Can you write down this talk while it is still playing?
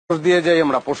দিয়ে যাই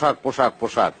আমরা পোশাক পোশাক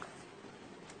পোশাক।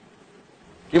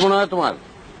 কি মনে হয় তোমার,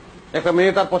 একটা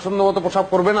মেয়ে তার পছন্দ মতো পোশাক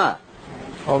পরবে না?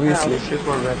 অবভিয়াসলি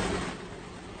করবে।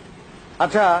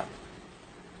 আচ্ছা,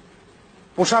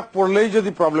 পোশাক পরলেই যদি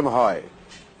প্রবলেম হয়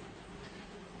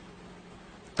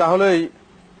তাহলেই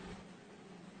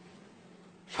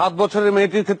 7 বছরের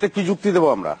মেয়েটির ক্ষেত্রে কি যুক্তি দেব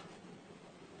আমরা?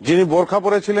 যিনি বোরখা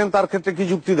পরেছিলেন তার ক্ষেত্রে কি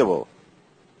যুক্তি দেব?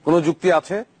 কোন যুক্তি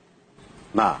আছে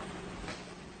না।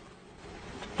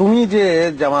 তুমি যে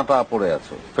জামাটা পরে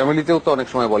আছো, ফ্যামিলিতেও তো অনেক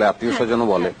সময় বলে, আত্মীয় স্বজনও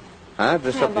বলে, হ্যাঁ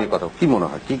ড্রেস আপ নিয়ে কথা, কি মনে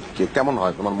হয়, কেমন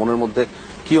হয় তোমার মনের মধ্যে,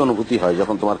 কি অনুভূতি হয়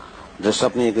যখন তোমার ড্রেস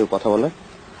আপ নিয়ে কেউ কথা বলে?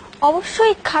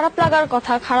 অবশ্যই খারাপ লাগার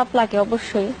কথা, খারাপ লাগে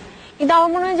অবশ্যই, কিন্তু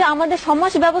আমার মনে হয় যে আমাদের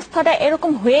সমাজ ব্যবস্থাটা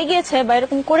এরকম হয়ে গিয়েছে বা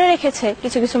এরকম করে রেখেছে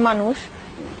কিছু কিছু মানুষ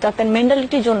তাদের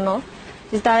মেন্টালিটির জন্য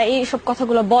যে তারা এই সব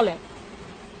কথাগুলো বলে।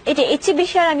 এটা এর চেয়ে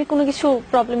বেশি আর আমি কোনো কিছু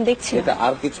প্রবলেম দেখছি না। এটা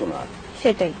আর কিছু না,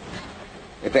 সেটাই,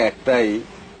 এটা একটাই,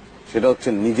 সেটা হচ্ছে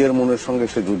নিজের মনের সঙ্গে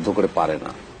সে যুদ্ধ করে পারে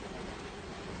না,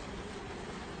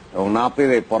 এবং না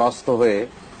পেরে পরাস্ত হয়ে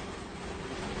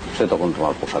সে তখন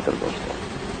তোমার পোশাকের দোষ দেয়।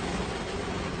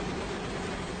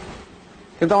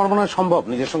 কিন্তু আমার মনে হয় সম্ভব,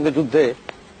 নিজের সঙ্গে যুদ্ধে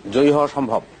জয়ী হওয়া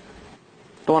সম্ভব।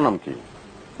 তোমার নাম কি?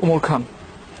 ওমর খান।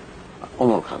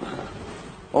 ওমর খান, হ্যাঁ।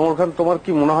 ওমর খান, তোমার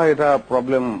কি মনে হয় এটা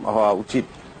প্রবলেম হওয়া উচিত?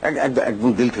 একদম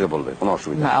দিল থেকে বলবে, কোনো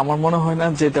অসুবিধা না, আমার মনে হয় না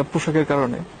যে এটা পোশাকের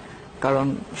কারণে। কারণ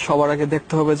সবার আগে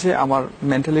দেখতে হবে যে আমার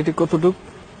মেন্টালিটি কতটুকু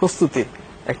প্রস্তুতি।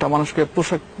 একটা মানুষকে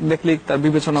পোশাক দেখলেই তার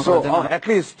বিবেচনা করা যায় না।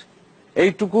 অ্যাটলিস্ট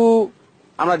এইটুকু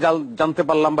আমরা জানতে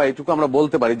পারলাম, বা এইটুকু আমরা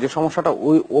বলতে পারি যে সমস্যাটা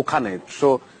ওখানে,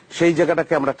 সেই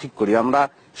জায়গাটাকে আমরা ঠিক করি। আমরা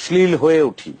শ্লীল হয়ে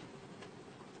উঠি,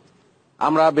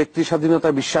 আমরা ব্যক্তি স্বাধীনতা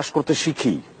বিশ্বাস করতে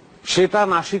শিখি। সেটা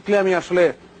না শিখলে আমি আসলে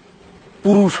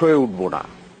পুরুষ হয়ে উঠবো না।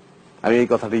 আমি এই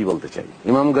কথাটাই বলতে চাই।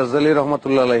 ইমাম গজ্জালী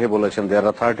রহমাতুল্লাহ আলাইহি বলেছেন, দেয়ার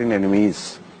আর 13 enemies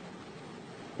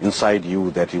inside you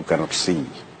that you cannot see.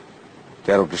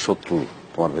 13টি শত্রু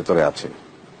তোমার ভেতরে আছে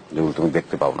যেগুলো তুমি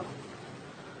দেখতে পাও না।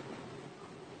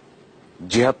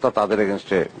 জিহাদটা তাদের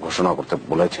এগেনস্টে ঘোষণা করতে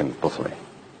বলেছেন প্রথমে।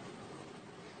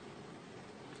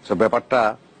 ব্যাপারটা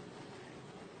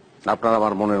আপনার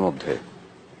আমার মনের মধ্যে,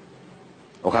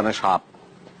 ওখানে সাপ,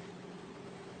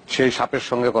 সেই সাপের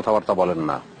সঙ্গে কথাবার্তা বলেন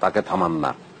না, তাকে থামান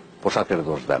না, পোশাকের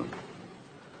দোষ দেন।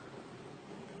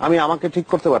 আমি আমাকে ঠিক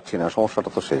করতে পারছি না, সমস্যাটা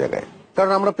তো সে জায়গায়।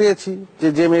 কারণ আমরা পেয়েছি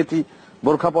যে মেয়েটি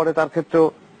বোরখা পরে তার ক্ষেত্রেও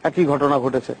একই ঘটনা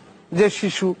ঘটেছে। যে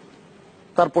শিশু,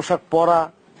 তার পোশাক পরা,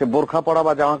 সে বোরখা পরা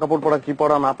বা জামা কাপড় পরা, কি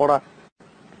পরা না পরা,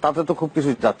 তাতে তো খুব কিছু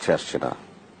যাচ্ছে আসছে না।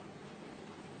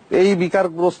 এই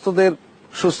বিকারগ্রস্তদের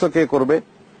সুস্থ কে করবে?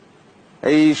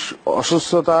 এই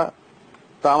অসুস্থতা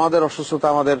তা আমাদের অসুস্থতা,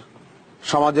 আমাদের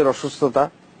সমাজের অসুস্থতা,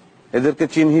 এদেরকে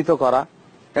চিহ্নিত করা।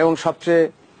 এবং সবচেয়ে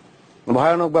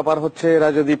ভয়ানক ব্যাপার হচ্ছে, এরা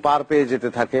যদি পার পেয়ে যেতে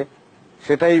থাকে,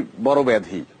 সেটাই বড়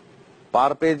ব্যাধি।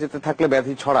 পার পেয়ে যেতে থাকলে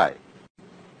ব্যাধি ছড়ায়,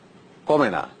 কমে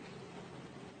না।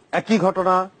 একই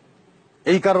ঘটনা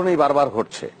এই কারণেই বারবার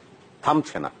ঘটছে,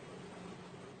 থামছে না।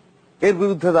 এর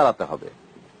বিরুদ্ধে দাঁড়াতে হবে।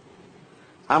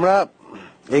 আমরা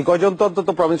এই কয়জন তো অন্তত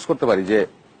প্রমিস করতে পারি যে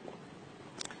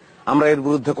আমরা এর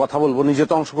বিরুদ্ধে কথা বলবো। নিজে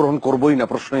তো অংশগ্রহণ করবোই না,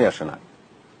 প্রশ্নই আসে না,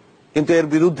 কিন্তু এর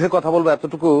বিরুদ্ধে কথা বলবো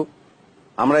এতটুকু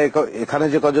আমরা এখানে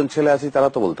যে কজন ছেলে আছি তারা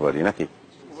তো বলতে পারি, নাকি?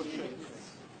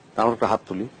 আমরা একটা হাত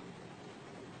তুলি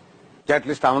যে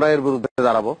অ্যাটলিস্ট আমরা এর বিরুদ্ধে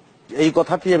দাঁড়াবো। এই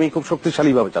কথাটি আমি খুব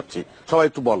শক্তিশালী ভাবে চাচ্ছি, সবাই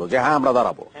একটু বলো যে হ্যাঁ আমরা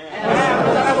দাঁড়াবো।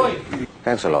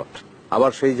 থ্যাঙ্কস আ লট।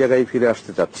 আবার সেই জায়গায় ফিরে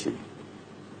আসতে চাচ্ছি,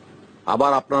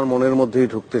 আবার আপনার মনের মধ্যেই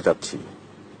ঢুকতে চাচ্ছি,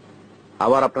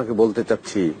 আবার আপনাকে বলতে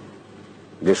চাচ্ছি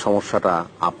যে সমস্যাটা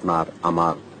আপনার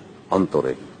আমার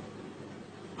অন্তরে।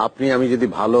 আপনি আমি যদি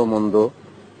ভালো মন্দ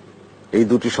এই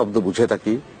দুটি শব্দ বুঝে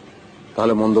থাকি,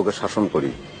 তাহলে মন্দকে শাসন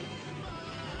করি।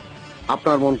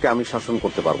 আপনার মনকে আমি শাসন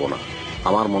করতে পারবো না,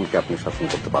 আমার মনকে আপনি শাসন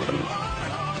করতে পারবেন না।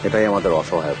 এটাই আমাদের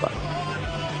অসহায়তা।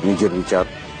 নিজের বিচার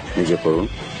নিজে করুন,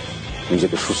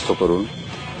 নিজেকে সুস্থ করুন,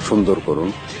 সুন্দর করুন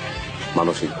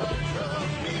মানসিকভাবে।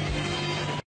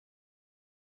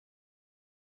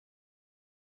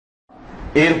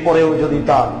 এরপরেও যদি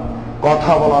তার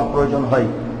কথা বলার প্রয়োজন হয়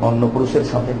অন্য পুরুষের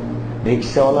সাথে,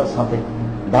 রিক্সাওয়ালার সাথে,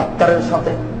 ডাক্তারের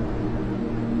সাথে,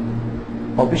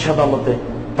 অফিস আদালতে,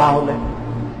 তাহলে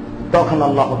তখন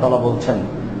আল্লাহ তাআলা বলছেন,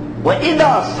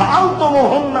 ওয়াইদা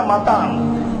সাআলতুমুহুন্না মাতান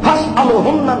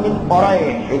ফাসআলুহুন্না মিন ওরাই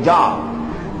হিজাব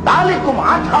যালিকুম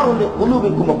আতহারু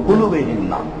লিকুলুবিকুম ওয়া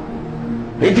কুলুবিহিন্না।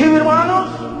 পৃথিবীর মানুষ,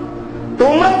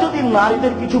 তোমরা যদি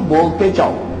নারীদের কিছু বলতে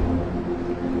চাও,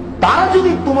 তারা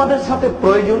যদি তোমাদের সাথে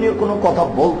প্রয়োজনীয় কোনো কথা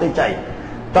বলতে চায়,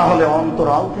 তাহলে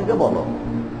অন্তরাল থেকে বলো।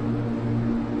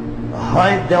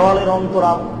 হয় দেওয়ালের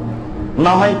অন্তরাল,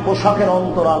 না হয় পোশাকের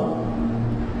অন্তরাল।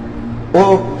 ও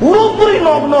পুরোপুরি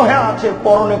নগ্ন হয়ে আছে,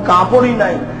 পরনে কাপড়ই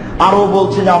নাই, আরো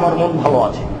বলছে যে আমার মন ভালো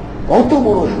আছে। কত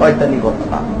বড় শয়তানি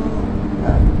কথা!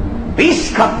 বিষ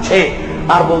খাচ্ছে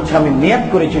আর বলছে আমি নিয়ত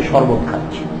করেছি শরবত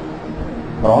খাচ্ছি,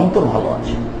 ওর অন্তর ভালো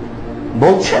আছে।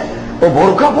 বলছে ও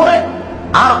বোরকা পরে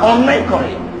আর অন্যায়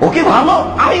করে, ও কি ভালো?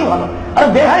 আমি ভালো। আরে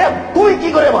বেহায়া, তুই কি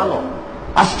করে ভালো?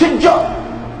 আশ্চর্য!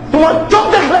 তোমার চোখ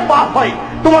দেখলে পাপ হয়,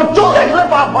 তোমার চোখ দেখলে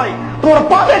পাপ হয়, তোমার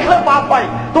পা দেখলে পাপ হয়,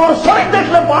 তোমার শরীর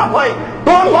দেখলে পাপ হয়,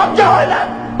 তোমার লজ্জা হয় না?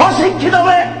 অশিক্ষিত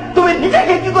হয়ে তুমি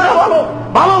নিজেকে কি করে ভালো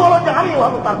ভালো বলো যে আমি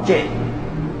ভালো? তার চেয়ে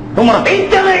তোমার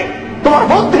বিদ্যা নেই, তোমার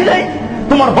বুদ্ধি নেই,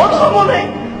 তোমার বোধর্ম নেই,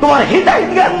 তোমার হিতাহিত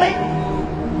জ্ঞান নেই,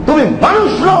 তুমি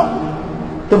মানুষ নও,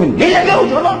 তুমি নিজেকেও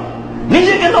শোনো,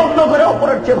 নিজেকে নগ্ন করে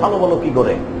অপরের চেয়ে ভালো বলো কি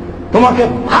করে? তোমাকে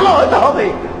ভালো হতে হবে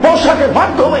পোশাকের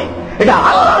মাধ্যমে। এটা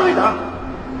আল্লাহর বিধান,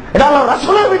 এটা আল্লাহ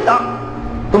রাসূলের বিধান।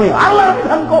 তুমি আল্লাহর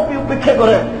বিধানকে উপেক্ষা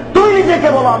করে তুমি নিজেকে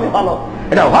বলো আমি ভালো,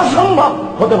 এটা অসম্ভব,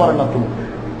 হতে পারে না।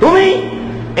 তুমি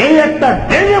এই একটা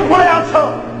ডেঙে পড়ে আছো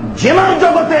জেনার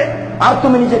জগতে, আর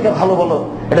তুমি নিজেকে ভালো বলো,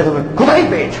 এটা তুমি কোথায়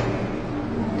পেয়েছো?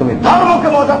 তুমি ধর্মকে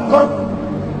মজাক করো।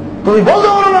 তুমি বলতে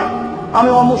পারো না আমি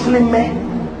অমুসলিম মেয়ে,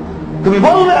 তুমি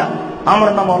বলবে আমার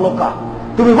নাম অলোকা,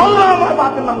 তুমি বলবে আমার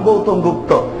বাপের নাম গৌতম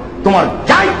গুপ্ত, তোমার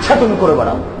যা ইচ্ছা তুমি করে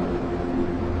বেড়াও।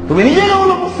 তুমি নিজেকে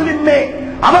বলো মুসলিম মেয়ে,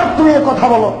 আবার তুমি কথা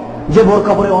বলো যে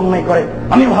বোরকা পরে অন্যায় করে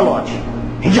আমি ভালো আছি।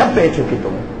 হিজাব পেয়েছো কি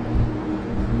তুমি?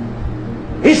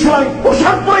 ইসলামিক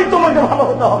পোশাক পরেই তোমাকে ভালো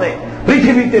হতে হবে,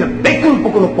 পৃথিবীতে বিকল্প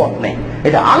কোনো পথ নেই।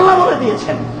 এটা আল্লাহ বলে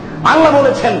দিয়েছেন। আল্লাহ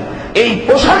বলেছেন এই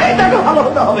পোশাকেই তাকে ভালো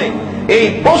হতে হবে, এই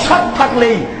পোশাক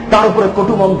থাকলেই তার উপরে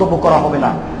কটু মন্তব্য করা হবে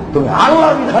না। তুমি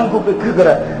আল্লাহর বিধানকে উপেক্ষা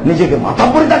করে নিজেকে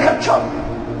মাথাপরি দেখাচ্ছ।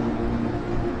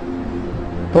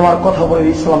 তোমার কথা বলে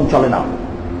ইসলাম চলে না,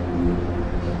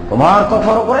 তোমার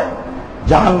কথার উপরে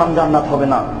জাহান্নাম জান্নাত হবে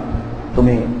না।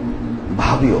 তুমি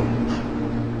ভাবিও,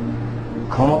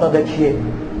 ক্ষমতা দেখিয়ে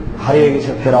হারিয়ে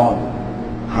গেছে ফেরাউন,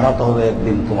 হারাতে হবে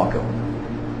একদিন তোমাকেও।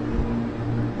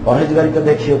 পরহেজগারিতা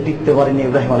দেখিয়েও টিকতে পারেনি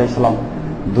ইব্রাহিম আলাইহিস সালাম,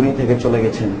 দুনিয়া থেকে চলে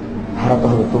গেছেন, হারাতে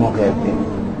হবে তোমাকে একদিন।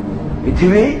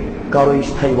 পৃথিবী কারো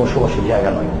স্থায়ী বসবাসের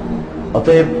জায়গা নয়।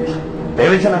 অতএব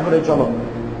বিবেচনা করে চলো,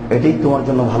 এটাই তোমার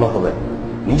জন্য ভালো হবে।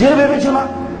 নিজের বিবেচনা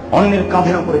অন্যের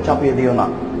কাঁধের উপরে চাপিয়ে দিও না,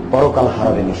 পরকাল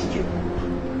হারাবে নিশ্চিত।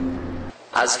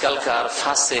 আজকালকার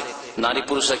ফাসেক নারী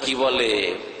পুরুষরা কি বলে,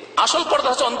 আসল পর্দা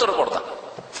হচ্ছে অন্তরের পর্দা।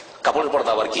 কাপড়ের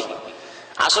পর্দা আবার কি?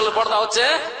 আসল পর্দা হচ্ছে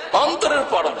অন্তরের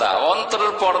পর্দা।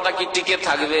 অন্তরের পর্দা কি টিকে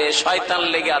থাকবে? শয়তান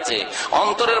লেগে আছে।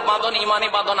 অন্তরের বাঁধন ইমানি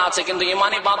বাঁধন আছে, কিন্তু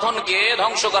ইমানি বাঁধনকে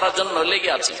ধ্বংস করার জন্য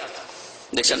লেগে আছে।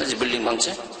 দেখছেন যে বিল্ডিং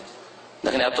ভাঙছে,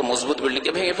 দেখেন এত মজবুত বিল্ডিং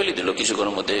কে ভেঙে ফেলে দিল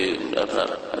কিছুক্ষণের মধ্যে, আপনার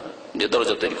যে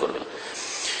দরজা তৈরি করবে।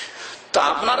 তো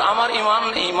আপনার আমার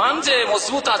ইমান যে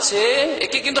মজবুত আছে,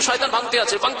 একে কিন্তু শয়তান ভাঙতে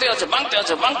আছে,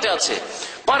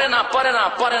 পারে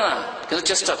না, কিন্তু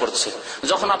চেষ্টা করছে।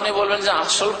 যখন আপনি বলবেন যে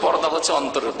আসল পর্দা হচ্ছে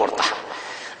অন্তরের পর্দা,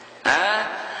 হ্যাঁ,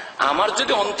 আমার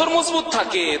যদি অন্তর মজবুত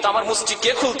থাকে তো আমার মুষ্টি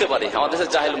কে খুলতে পারে? আমাদের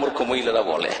দেশের জাহেল মূর্খ মহিলারা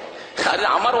বলে, আরে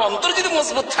আমার অন্তর যদি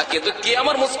মজবুত থাকে তো কে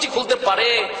আমার মুষ্টি খুলতে পারে?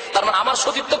 তার মানে আমার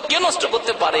সতীত্ব কে নষ্ট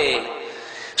করতে পারে?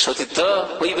 সতীত্ব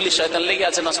ওইগুলি শয়তান লেগে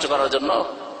আছে নষ্ট করার জন্য।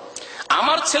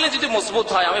 আমার ছেলে যদি মজবুত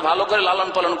হয়, আমি ভালো করে লালন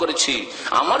পালন করেছি,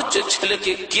 আমার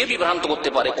ছেলেকে কে বিভ্রান্ত করতে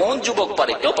পারে? কোন যুবক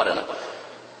পারে? কেউ পারে না,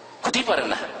 হতেই পারে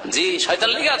না। জি, শয়তান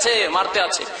লেগে আছে, মারতে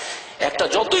আছে। একটা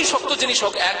যতই শক্ত জিনিস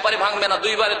হোক একবারে ভাঙবে না,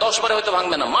 2 বারে 10 বারে হয়তো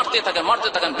ভাঙবে না, মারতে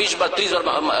থাকেন 20 বার 30 বার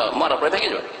মারার পরে ভেঙে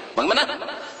যাবে, ভাঙবে না।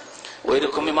 ওই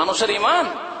রকমই মানুষের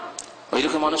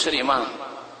ইমান।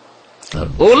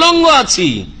 উলঙ্গ আছি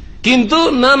কিন্তু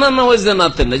না ওই যে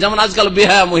নাতেন নেই। যেমন আজকাল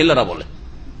বেহায়া মহিলারা বলে,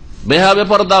 বেহায়া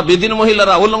বেপরদা বেদিন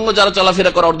মহিলারা, উলঙ্গ যারা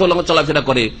চলাফেরা করে, অর্ধ উলঙ্গ চলাফেরা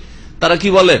করে, তারা কি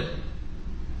বলে?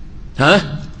 হ্যাঁ,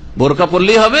 বোরকা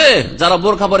পরলেই হবে। যারা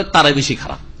বোরকা পরে তারাই বেশি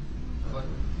খারাপ।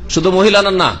 শুধু মহিলা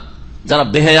না, যারা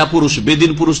বেহায়া পুরুষ,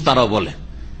 বেদিন পুরুষ, তারাও বলে।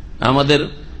 আমাদের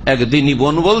একদিনই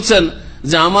বোন বলছেন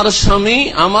যে আমার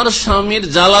স্বামীর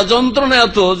জ্বালা যন্ত্রণা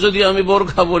এত, যদি আমি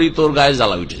বোরখা পরি তোর গায়ে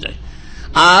জ্বালা উঠে যায়।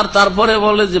 আর তারপরে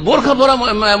বলে যে বোরখা পরা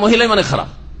মহিলাই মানে খারাপ,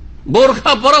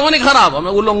 বোরখা পরা মানে খারাপ,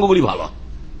 আমরা উলঙ্গগুলি ভালো।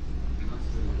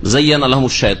 জাইয়ান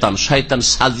আলহামুদ শয়তান, শয়তান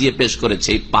সাজিয়ে পেশ করেছে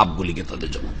এই পাপগুলিকে তাদের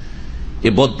জন্য,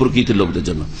 এই বদ প্রকৃতির লোকদের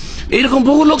জন্য। এইরকম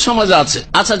বহু লোক সমাজে আছে।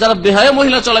 আচ্ছা, যারা বেহায়া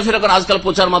মহিলা চলাফেরা করে, আজকাল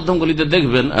প্রচার মাধ্যমগুলিতে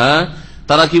দেখবেন,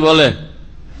 তারা কি বলে?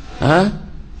 হ্যাঁ,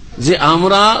 যে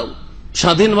আমরা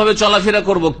স্বাধীনভাবে চলাফেরা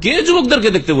করব। কে যুবকদেরকে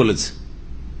দেখতে বলেছে?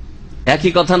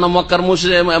 একই কথা না মক্কার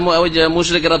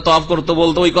মুশরিকেরা তওয়াফ করতে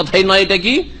বলতো, ওই কথাই নয় এটা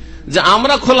কি? যে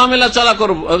আমরা খোলামেলা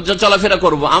চলাফেরা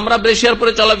করব, আমরা ব্রেশিয়ার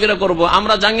পরে চলাফেরা করব,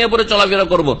 আমরা জাঙ্গিয়া পরে চলাফেরা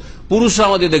করব। পুরুষরা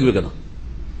আমাদের দেখবে কেন?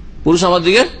 পুরুষ আমার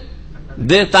দিকে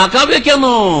তাকাবে কেন?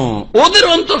 ওদের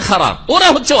অন্তর খারাপ, ওরা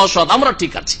হচ্ছে অসৎ, আমরা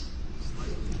ঠিক আছি,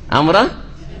 আমরা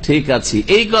ঠিক আছে,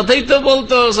 এই কথাই তো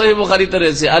বলতো সহিহ বুখারীতে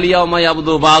রয়েছে, আলিয়াউমা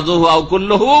ইয়াবদু বাযুহু আও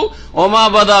কুল্লুহু ওমা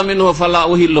বাদা মিনহু ফালা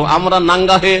উহিল্লু। আমরা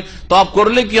নাঙ্গা হয়ে তওয়াফ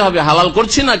করলে কি হবে? হালাল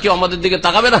করছি না, কেউ আমাদের দিকে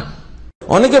তাকাবে না?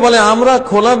 অনেকে বলে আমরা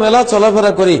খোলা মেলা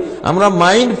চলাফেরা করি, আমরা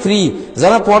মাইন্ড ফ্রি।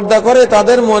 যারা পর্দা করে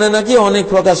তাদের মনে নাকি অনেক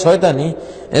প্রকার শয়তানি।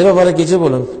 এর ব্যাপারে কিছু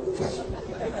বলুন।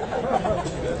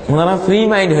 ওনারা ফ্রি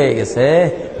মাইন্ড হয়ে গেছে,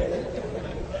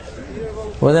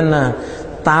 বুঝলেন না?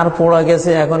 তার পড়া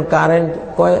গেছে, এখন কারেন্ট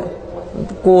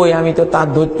কই, আমি তো তার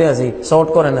ধরতে আছি, শর্ট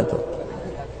করে না তো।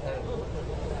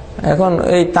 এখন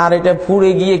এই তার এটা ফুড়ে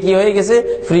গিয়ে কি হয়ে গেছে,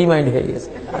 ফ্রি মাইন্ড হয়ে গেছে।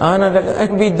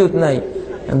 বিদ্যুৎ নাই,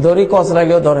 দড়ি কচ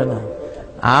লাগলেও ধরে না।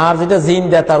 আর যেটা জিন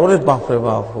দেয় তার, ওরে বাপরে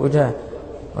বাপ,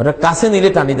 ওটা কাছে নিলে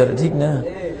টানি ধরে, ঠিক না?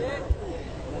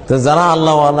 তো যারা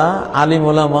আল্লাহওয়ালা, আলিম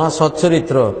ওলামা,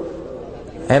 সচ্চরিত্র,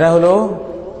 এরা হলো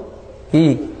কি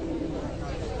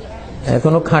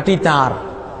এখনো খাঁটি তার,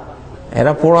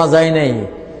 এরা পড়া যায় নাই।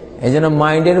 এই জন্য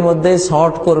মাইন্ডের মধ্যে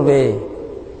শর্ট করবে,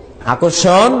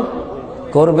 আকর্ষণ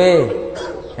করবে,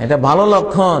 এটা ভালো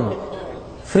লক্ষণ।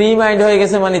 ফ্রি মাইন্ড হয়ে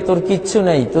গেছে মানে তোর কিচ্ছু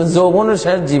নেই, তোর যৌবনও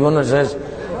শেষ, জীবনও শেষ।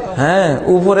 হ্যাঁ,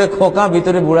 উপরে খোকা,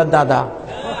 ভিতরে বুড়ার দাদা,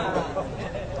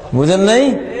 বুঝেন নাই?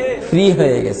 ফ্রি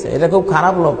হয়ে গেছে, এটা খুব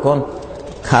খারাপ লক্ষণ,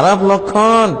 খারাপ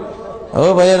লক্ষণ। ও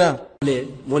ভাইয়েরা,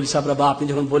 মৌলী সাহেবরা বা আপনি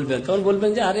যখন বলবেন তখন বলবেন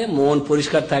যে আরে মন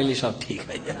পরিষ্কার থাকলে সব ঠিক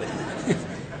হয়ে যাবে।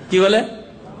 কি বলে?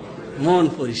 মন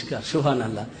পরিষ্কার।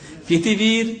 সুবহানাল্লাহ।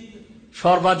 পৃথিবীর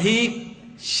সর্বাধিক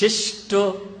শ্রেষ্ঠ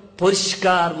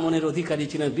পরিষ্কার মনের অধিকারী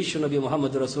ছিলেন বিশ্বনবী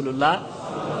মুহাম্মদ রাসূলুল্লাহ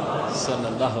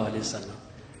সাল্লাল্লাহু আলাইহি ওয়াসাল্লাম।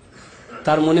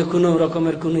 তার মনে কোন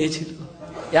রকমের কোন ছিল?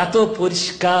 এত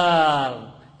পরিষ্কার,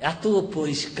 এত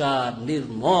পরিষ্কার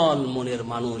নির্মল মনের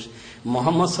মানুষ।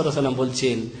 মুহাম্মদ সাল্লাল্লাহু আলাইহি ওয়াসাল্লাম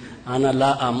বলছেন, আনা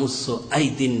লা আমুসু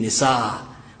আইদিন নিসা,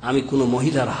 আমি কোন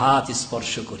মহিলার হাত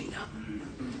স্পর্শ করি না।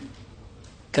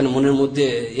 কেন? মনের মধ্যে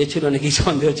এ ছিল নাকি,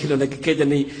 সন্দেহ ছিল নাকি, কে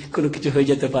জানি কোনো কিছু হয়ে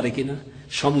যেতে পারে কিনা।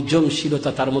 সংযমশীলতা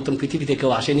তার মতন পৃথিবীতে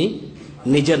কেউ আসেনি।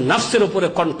 নিজের নাফসের উপরে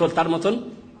কন্ট্রোল তার মতন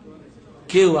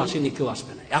কেউ আসেনি, কেউ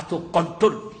আসবে না। এত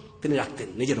কন্ট্রোল তিনি রাখতেন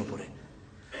নিজের উপরে।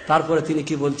 তারপরে তিনি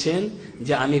কি বলছেন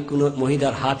যে আমি কোন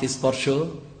মহিলার হাত স্পর্শ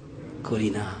করি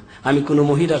না, আমি কোন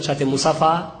মহিলার সাথে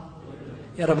মুসাফা।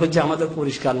 এরা বলছে আমাদের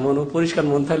পরিষ্কার মন, পরিষ্কার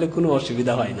মন থাকলে কোনো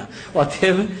অসুবিধা হয় না,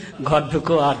 অতএব ঘর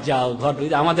ঢুকো আর যাও। ঘর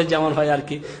আমাদের যেমন হয় আর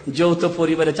কি, যৌথ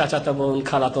পরিবারে চাচাতো বোন,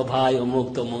 খালাতো ভাই, অমুক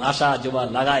তমুক আশা জোবা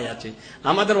লাগাই আছে।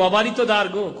 আমাদের অবারিত দ্বার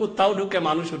গো, কুত্তাও ঢুকে,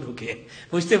 মানুষও ঢুকে,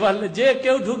 বুঝতে পারলে? যে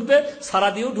কেউ ঢুকবে, সারা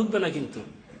দিয়েও ঢুকবে না কিন্তু,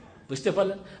 বুঝতে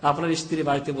পারলেন? আপনার স্ত্রী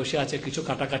বাড়িতে বসে আছে, কিছু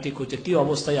কাটাকাটি করছে, কি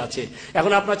অবস্থায় আছে।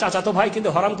 এখন আপনার চাচাতো ভাই কিন্তু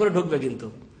হরাম করে ঢুকবে কিন্তু।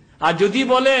 আর যদি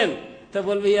বলেন তা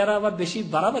বলবে এরা আবার বেশি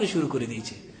বাড়াবাড়ি শুরু করে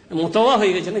দিয়েছে, মোতাওয়া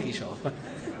হয়ে গেছে নাকি সব,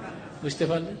 বুঝতে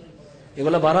পারলেন?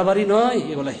 এগুলা বাড়াবাড়ি নয়,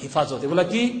 এগুলা হেফাজত। এগুলা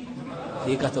কি?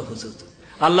 নিকাত হুজুর।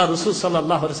 আল্লাহ রাসূল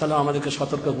সাল্লাল্লাহু আলাইহি ওয়াসাল্লাম আমাদেরকে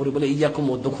সতর্ক করে বলে, ইয়াকুম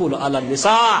ওয়াদখুল আলান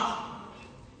নিসা,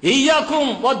 ইয়াকুম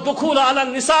ওয়াদখুল আলান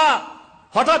নিসা,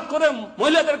 হঠাৎ করে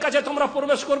মহিলাদের কাছে তোমরা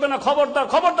প্রবেশ করবে না, খবরদার,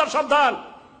 খবরদার, সাবধান।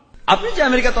 আপনি যে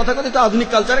আমেরিকা তথাকথিত আধুনিক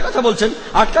কালচারের কথা বলছেন,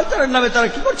 আর্ট কালচারের নামে তারা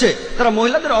কি করছে? তারা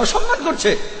মহিলাদের অসম্মান করছে।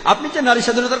 আপনি যে নারী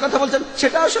স্বাধীনতার কথা বলছেন,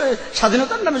 সেটা আসলে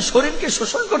স্বাধীনতার নামে শরীরকে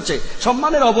শোষণ করছে,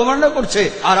 সম্মানের অবমাননা করছে,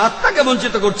 আর আত্মাকে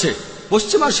বঞ্চিত করছে।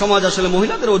 পশ্চিমা সমাজ আসলে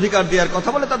মহিলাদের অধিকার দেওয়ার কথা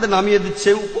বলে তাদের নামিয়ে দিচ্ছে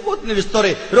উপপত্নীর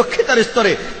স্তরে, রক্ষিতার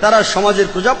স্তরে। তারা সমাজের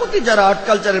প্রজাপতি, যারা আর্ট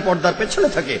কালচারের পর্দার পেছনে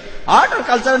থাকে। আর্ট আর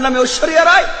কালচারের নামে ঐশ্বরিয়া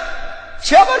রায়,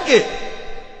 সে আবার কে?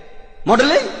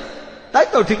 মডেলিং, তাই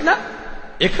তো? ঠিক না?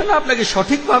 এখানে আপনাকে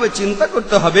সঠিকভাবে চিন্তা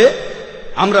করতে হবে।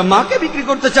 আমরা মাকে বিক্রি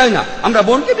করতে চাই না, আমরা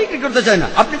বোনকে বিক্রি করতে চাই না।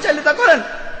 আপনি চাইলে তা করেন।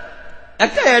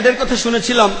 একটা অ্যাডের কথা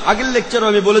শুনেছিলাম, আগের লেকচারে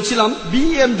আমি বলেছিলাম,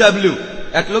 BMW।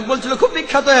 এক লোক বলছিল, খুব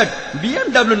বিখ্যাত অ্যাড,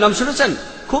 BMW নাম শুনেছেন?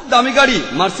 খুব দামি গাড়ি,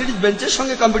 মার্সিডিজ বেঞ্চের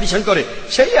সঙ্গে কম্পিটিশন করে।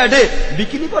 সেই অ্যাডে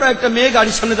বিকিনি পরা একটা মেয়ে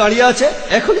গাড়ির সামনে দাঁড়িয়ে আছে,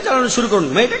 এখনই চালানো শুরু করুন।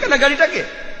 মেয়েটাকে না গাড়িটাকে?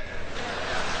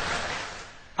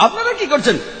 আপনারা কি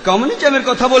করছেন? কমিউনিজমের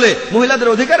কথা বলে,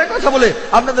 মহিলাদের অধিকারের কথা বলে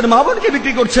আপনাদের মা বোনকে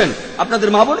বিক্রি করছেন, আপনাদের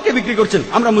মা বোনকে বিক্রি করছেন।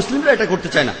 আমরা মুসলিমরা এটা করতে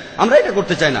চাই না, আমরা এটা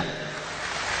করতে চাই না।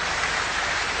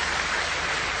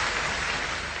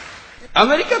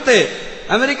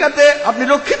 আমেরিকাতে আপনি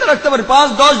রক্ষিত রাখতে পারেন 5,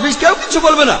 10, 20, কেউ কিছু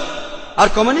বলবে না। আর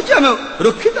কমিউনিজমেও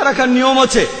রক্ষিত রাখার নিয়ম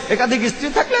আছে। একাধিক স্ত্রী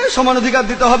থাকলে সমান অধিকার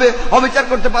দিতে হবে, অবিচার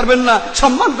করতে পারবেন না,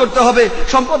 সম্মান করতে হবে,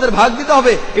 সম্পদের ভাগ দিতে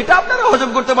হবে। এটা আপনারা হজম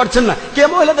করতে পারছেন না। কে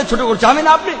মহিলাদের ছোট করছে? আমি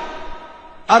না আপনি।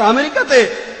 আর আমেরিকাতে,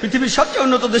 পৃথিবীর সবচেয়ে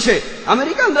উন্নত দেশে,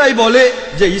 আমেরিকানরাই বলে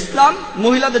যে ইসলাম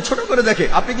মহিলাদের ছোট করে দেখে।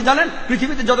 আপনি কি জানেন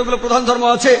পৃথিবীতে যতগুলো প্রধান ধর্ম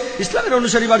আছে, ইসলামের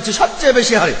অনুসারী বাড়ছে সবচেয়ে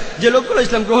বেশি হারে। যে লোকগুলো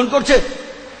ইসলাম গ্রহণ করছে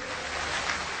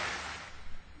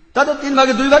তাদের 3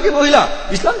 ভাগে 2 ভাগই মহিলা।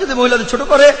 ইসলাম যদি মহিলাদের ছোট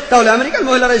করে, তাহলে আমেরিকান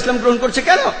মহিলারা ইসলাম গ্রহণ করছে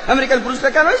কেন? আমেরিকান পুরুষরা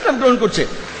কেন ইসলাম গ্রহণ করছে?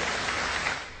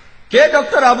 কে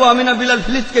ডক্টর আবু আমিনা বিলাল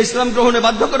ফিলিপকে ইসলাম গ্রহণে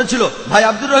বাধ্য করেছিল? ভাই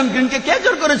আব্দুর রহিম গ্রিনকে কে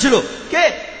জোর করেছিল? কে?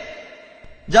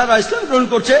 যারা ইসলাম গ্রহণ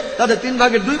করছে তাদের 3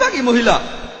 ভাগের 2 ভাগই মহিলা,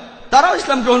 তারাও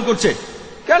ইসলাম গ্রহণ করছে।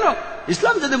 কেন?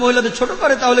 ইসলাম যদি মহিলাদের ছোট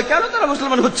করে তাহলে কেন তারা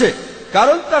মুসলমান হচ্ছে?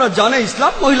 কারণ তারা জানে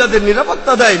ইসলাম মহিলাদের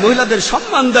নিরাপত্তা দেয়, মহিলাদের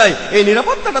সম্মান দেয়। এই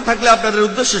নিরাপত্তাটা থাকলে আপনাদের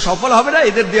উদ্দেশ্য সফল হবে না,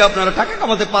 এদের দিয়ে আপনারা টাকা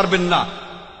কামাতে পারবেন না।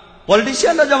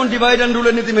 পলিটিশিয়ানরা যেমন ডিভাইড অ্যান্ড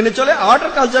রুলের নীতি মেনে চলে, আর্ট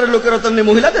আর কালচারের লোকেরা তেমনি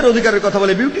মহিলাদের অধিকারের কথা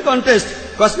বলে। বিউটি কন্টেস্ট,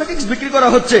 কসমেটিক্স বিক্রি করা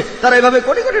হচ্ছে, তারা এভাবে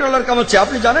কোটি কোটি ডলার কামাচ্ছে।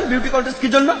 আপনি জানেন বিউটি কন্টেস্ট কি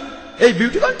জন্য? এই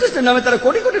বিউটি কন্টেস্টের নামে তারা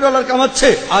কোটি কোটি ডলার কামাচ্ছে।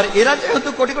 আর এরা যেহেতু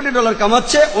কোটি কোটি ডলার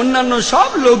কামাচ্ছে, অন্যান্য সব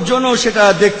লোকজনও সেটা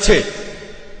দেখছে।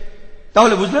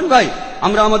 তাহলে বুঝলেন ভাই,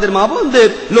 আমরা আমাদের মা বোনদের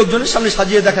লোকজনের সামনে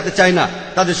সাজিয়ে দেখাতে চাই না।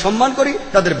 তাদের সম্মান করি,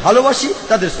 তাদের ভালোবাসি,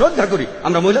 তাদের শ্রদ্ধা করি,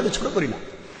 আমরা মহিলাদের ছোট করি না।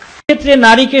 ক্ষেত্রে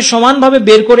নারীকে সমানভাবে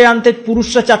বের করে আনতে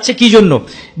পুরুষরা চাচ্ছে কি জন্য?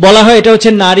 বলা হয় এটা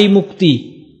হচ্ছে নারী মুক্তি,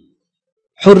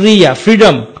 হুররিয়া,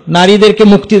 ফ্রিডম, নারীদেরকে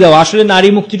মুক্তি দেওয়া। আসলে নারী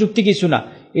মুক্তি টুক্তি কিছু না,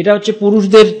 এটা হচ্ছে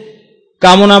পুরুষদের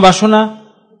কামনা বাসনা,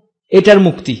 এটার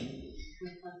মুক্তি।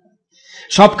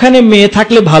 সবখানে মেয়ে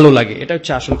থাকলে ভালো লাগে, এটা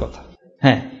হচ্ছে আসল কথা।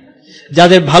 হ্যাঁ,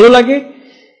 যাদের ভালো লাগে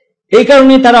এই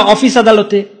কারণে তারা অফিস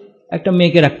আদালতে একটা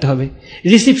মেয়েকে রাখতে হবে,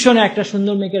 রিসিপশনে একটা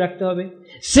সুন্দর মেয়েকে রাখতে হবে,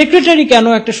 সেক্রেটারি কেন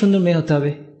একটা সুন্দর মেয়ে হতে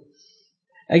হবে?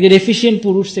 একজন এফিসিয়েন্ট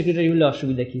পুরুষ সেক্রেটারি হলে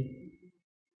অসুবিধা কি?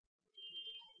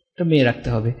 একটা মেয়ে রাখতে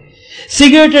হবে।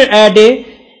 সিগারেটের অ্যাডে,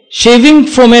 শেভিং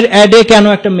ফোমের অ্যাডে কেন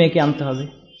একটা মেয়েকে আনতে হবে?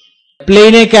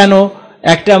 প্লেনে কেন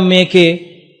একটা মেয়েকে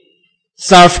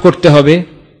সার্ভ করতে হবে?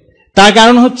 তার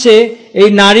কারণ হচ্ছে এই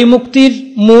নারী মুক্তির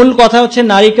মূল কথা হচ্ছে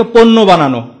নারীকে পণ্য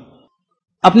বানানো।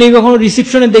 আপনি কখনো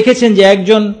রিসিপশনে দেখেছেন যে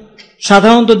একজন,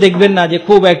 সাধারণত দেখবেন না যে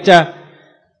খুব একটা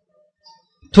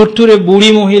থুরথুরে বুড়ি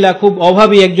মহিলা, খুব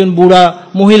অভাবী একজন বুড়া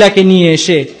মহিলাকে নিয়ে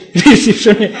এসে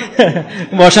রিসিপশনে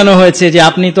বসানো হয়েছে যে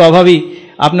আপনি তো অভাবী,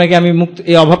 আপনাকে আমি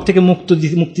এই অভাব থেকে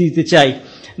মুক্তি দিতে চাই,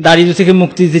 দারিদ্র্য থেকে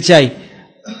মুক্তি দিতে চাই,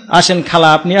 আসেন খালা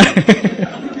আপনি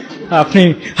আপনি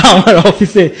আমার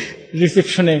অফিসে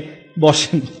রিসেপশনে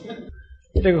বসেন।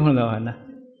 এটা কখনো দেওয়া হয় না।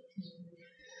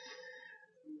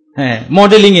 হ্যাঁ,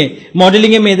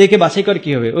 মডেলিং এ মেয়েদেরকে বাছাই করে কি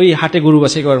হবে? ওই হাটে গরু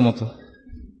বাছাই করার মতো।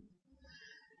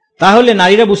 তাহলে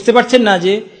নারীরা বুঝতে পারছেন না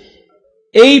যে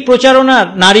এই প্রচারণার,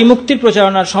 নারী মুক্তির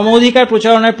প্রচারণার, সম অধিকার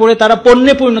প্রচারণার পরে তারা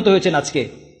পণ্যে পরিণত হয়েছেন। আজকে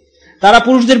তারা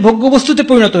পুরুষদের ভোগ্যবস্তুতে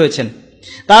পরিণত হয়েছেন।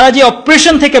 তারা যে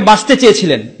অপারেশন থেকে বাঁচতে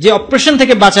চেয়েছিলেন, যে অপারেশন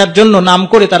থেকে বাঁচার জন্য নাম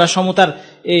করে তারা সমতার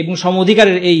এবং সম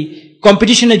অধিকারের এই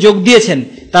কম্পিটিশনে যোগ দিয়েছেন,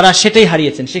 তারা সেটাই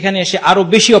হারিয়েছেন। সেখানে এসে আরো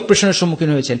বেশি অপারেশনের সম্মুখীন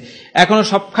হয়েছেন। এখনো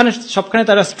সবখানে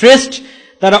তারা স্ট্রেসড,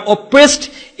 তারা অপ্রেসড।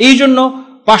 এই জন্য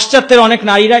পাশ্চাত্যের অনেক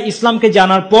নারীরা ইসলামকে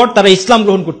জানার পর তারা ইসলাম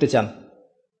গ্রহণ করতে চান।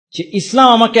 যে ইসলাম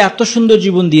আমাকে এত সুন্দর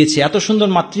জীবন দিয়েছে, এত সুন্দর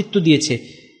মাতৃত্ব দিয়েছে,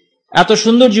 এত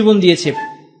সুন্দর জীবন দিয়েছে,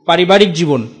 পারিবারিক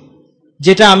জীবন,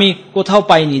 যেটা আমি কোথাও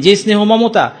পাইনি, যে স্নেহ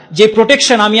মমতা, যে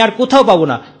প্রোটেকশন আমি আর কোথাও পাবো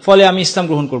না, ফলে আমি ইসলাম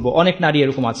গ্রহণ করব। অনেক নারী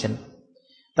এরকম আছেন।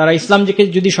 তারা ইসলাম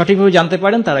যদি সঠিকভাবে জানতে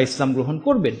পারেন তারা ইসলাম গ্রহণ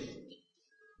করবেন।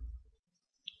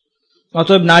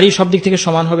 অতএব নারী সব দিক থেকে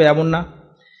সমান হবে এমন না।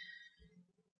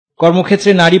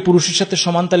 কর্মক্ষেত্রে নারী পুরুষের সাথে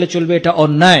সমান তালে চলবে, এটা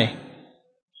অন্যায়,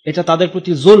 এটা তাদের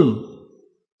প্রতি জুলম,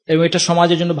 এবং এটা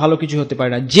সমাজের জন্য ভালো কিছু হতে পারে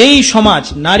না। যেই সমাজ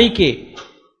নারীকে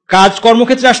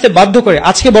কর্মক্ষেত্রে আসতে বাধ্য করে,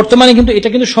 আজকে বর্তমানে কিন্তু এটা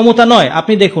কিন্তু সমতা নয়।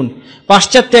 আপনি দেখুন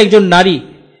পাশ্চাত্যে একজন নারী,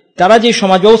 তারা যে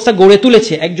সমাজ ব্যবস্থা গড়ে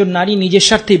তুলেছে, একজন নারী নিজের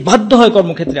স্বার্থে বাধ্য হয়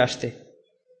কর্মক্ষেত্রে আসতে।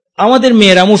 আমাদের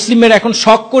মেয়েরা, মুসলিম মেয়েরা এখন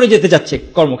শখ করে যেতে যাচ্ছে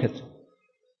কর্মক্ষেত্রে,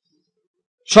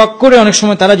 শখ করে অনেক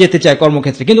সময় তারা যেতে চায়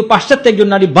কর্মক্ষেত্রে, কিন্তু পাশ্চাত্যে একজন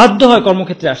নারী বাধ্য হয়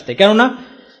কর্মক্ষেত্রে আসতে। কেননা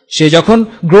সে যখন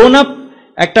গ্রোন আপ,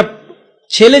 একটা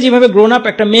ছেলে যেভাবে গ্রোন আপ,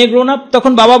 একটা মেয়ে গ্রোন আপ,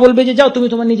 তখন বাবা বলবে যে যাও তুমি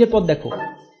তোমার নিজের পথ দেখো,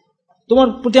 তোমার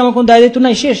প্রতি আমার কোনো দায় দায়িত্ব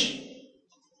নাই, শেষ।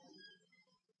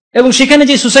 এবং সেখানে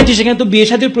যে সোসাইটি, সেখানে তো বিয়ে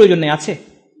শাদীর প্রয়োজন নেই, আছে।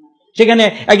 সেখানে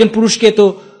একজন পুরুষকে তো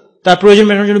তার প্রয়োজন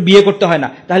মেটানোর জন্য বিয়ে করতে হয় না,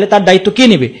 তাহলে তার দায়িত্ব কে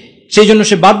নেবে? সেই জন্য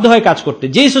সে বাধ্য হয় কাজ করতে।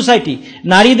 যেই সোসাইটি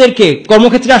নারীদেরকে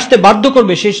কর্মক্ষেত্রে আসতে বাধ্য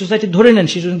করবে, সেই সোসাইটি ধরে নেন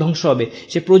সেই জন্য ধ্বংস হবে।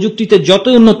 সে প্রযুক্তিতে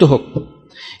যতই উন্নত হোক,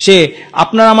 সে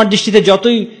আপনার আমার দৃষ্টিতে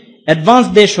যতই অ্যাডভান্স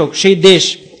দেশ হোক, সেই দেশ,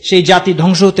 সেই জাতি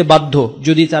ধ্বংস হতে বাধ্য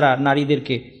যদি তারা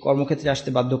নারীদেরকে কর্মক্ষেত্রে আসতে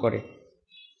বাধ্য করে।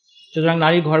 সুতরাং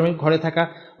নারীর ঘরে থাকা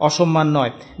অসম্মান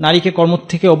নয়, নারীকে কর্ম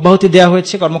থেকে অব্যাহতি দেওয়া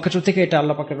হয়েছে, কর্মক্ষেত্র থেকে, এটা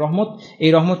আল্লাহ পাকের রহমত।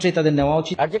 এই রহমতটাই তাদের নেওয়া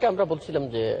উচিত। আর যেটা আমরা বলছিলাম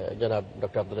যে জনাব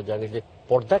ডক্টর আব্দুল্লাহ জাহাঙ্গীর, যে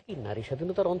পর্দা কি নারী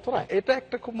স্বাধীনতার অন্তরায়? এটা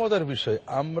একটা খুব মজার বিষয়।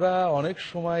 আমরা অনেক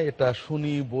সময় এটা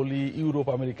শুনি, বলি, ইউরোপ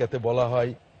আমেরিকাতে বলা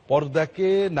হয় পর্দাকে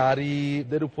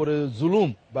নারীদের উপরে জুলুম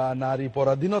বা নারী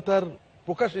পরাধীনতার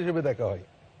প্রকাশ হিসেবে দেখা হয়।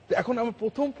 এখন আমার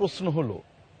প্রথম প্রশ্ন হলো,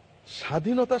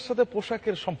 স্বাধীনতার সাথে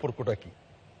পোশাকের সম্পর্কটা কি?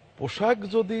 পোশাক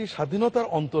যদি স্বাধীনতার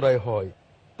অন্তরায় হয়,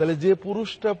 তাহলে যে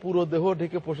পুরুষটা পুরো দেহ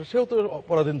ঢেকে পোশাক, সেও তো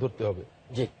পরাধীন ধরতে হবে।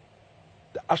 জি,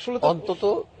 আসলে অন্তত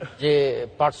যে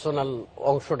পার্সোনাল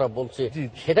অংশটা বলছে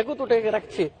সেটাকেও তো ডেকে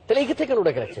রাখছে, তাহলে এই থেকে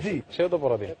ডেকে রাখছে, সেও তো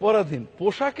পরাধীন।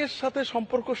 পোশাকের সাথে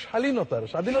সম্পর্ক শালীনতার,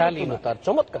 শালীনতার,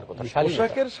 চমৎকার কথা,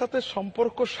 পোশাকের সাথে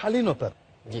সম্পর্ক শালীনতার।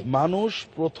 মানুষ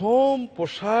প্রথম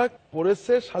পোশাক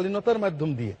পরেছে শালীনতার মাধ্যম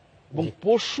দিয়ে, এবং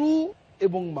পশু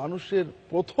এবং মানুষের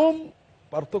প্রথম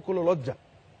পার্থক্য হল লজ্জা।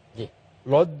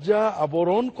 লজ্জা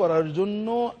আবরণ করার জন্য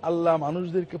আল্লাহ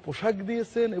মানুষদেরকে পোশাক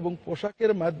দিয়েছেন, এবং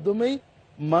পোশাকের মাধ্যমেই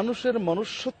মানুষের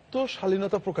মনুষ্যত্ব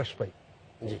শালীনতা প্রকাশ পায়।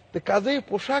 কাজেই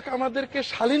পোশাক আমাদেরকে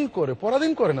শালীন করে,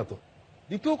 পরাধীন করে না। তো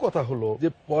দ্বিতীয় কথা হলো যে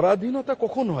পরাধীনতা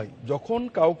কখন হয়? যখন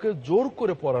কাউকে জোর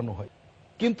করে পরানো হয়।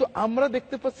 কিন্তু আমরা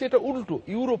দেখতে পাচ্ছি এটা উল্টো।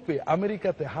 ইউরোপে,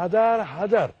 আমেরিকাতে হাজার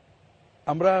হাজার,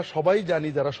 আমরা সবাই জানি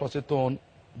যারা সচেতন,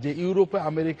 যে ইউরোপে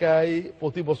আমেরিকায়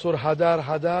প্রতি বছর হাজার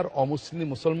হাজার অমুসলিম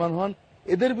মুসলমান হন।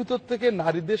 এদের ভিতর থেকে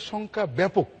নারীদের সংখ্যা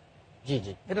ব্যাপক,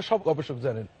 এটা সব গবেষক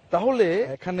জানেন। তাহলে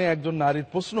এখানে একজন নারীর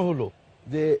প্রশ্ন হলো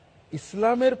যে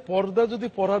ইসলামের পর্দা যদি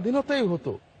পরাধীনতাই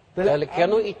হতো, তাহলে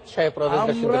কেন ইচ্ছায়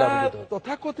আমরা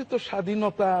তথাকথিত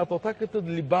স্বাধীনতা, তথাকথিত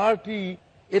লিবার্টি,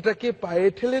 এটাকে পায়ে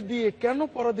ঠেলে দিয়ে কেন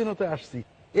পরাধীনতায় আসছি?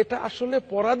 এটা আসলে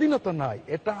পরাধীনতা নয়,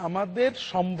 এটা আমাদের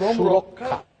সম্ভ্রম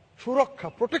রক্ষা, সুরক্ষা,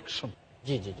 প্রোটেকশন।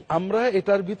 আমরা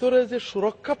এটার ভিতরে যে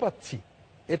সুরক্ষা পাচ্ছি,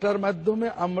 এটার মাধ্যমে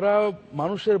আমরা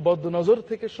মানুষের বদনজর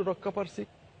থেকে সুরক্ষা পাচ্ছি।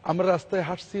 আমরা রাস্তায়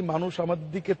হাঁটছি, মানুষ আমাদের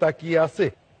দিকে তাকিয়ে আছে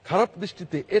খারাপ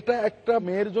দৃষ্টিতে, এটা একটা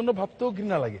মেয়ের জন্য ভাবতেও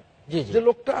ঘৃণা লাগে যে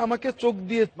লোকটা আমাকে চোখ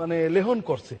দিয়ে মানে লেহন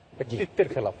করছে, ব্যক্তিত্বের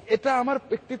খেলাফ, এটা আমার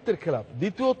ব্যক্তিত্বের খেলাফ।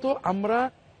 দ্বিতীয়ত, আমরা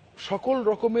সকল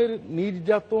রকমের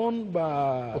নির্যাতন বা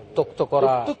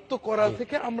উত্ত্যক্ত করা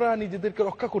থেকে আমরা নিজেদেরকে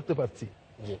রক্ষা করতে পারছি।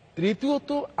 তৃতীয়ত,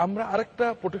 আমরা আরেকটা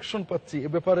প্রোটেকশন পাচ্ছি। এ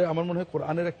ব্যাপারে আমার মনে হয়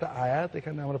কোরআনের একটা আয়াত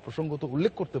এখানে আমরা প্রসঙ্গত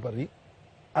উল্লেখ করতে পারি।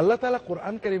 আল্লাহ তাআলা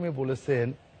কোরআন কারীমে বলেছেন,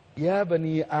 ইয়া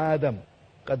বনি আদম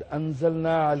قد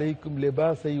أنزلنا عليكم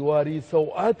لباسا يواري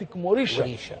سوآتكم وريشا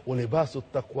ولباس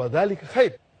التقوى ذلك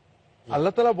خير।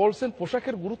 আল্লাহ তাআলা বলছেন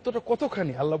পোশাকের গুরুত্বটা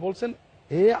কতখানি। আল্লাহ বলছেন,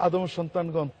 হে আদম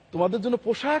সন্তানগণ, তোমাদের জন্য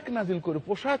পোশাক নাজিল করে,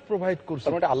 পোশাক প্রোভাইড করছে,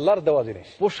 আল্লাহর দেওয়া জিনিস।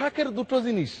 পোশাকের দুটো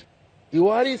জিনিস,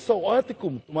 ইওয়ারি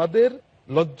সওয়াতিকুম, তোমাদের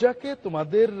লজ্জাকে,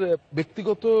 তোমাদের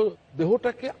ব্যক্তিগত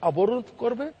দেহটাকে আবরণ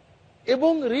করবে,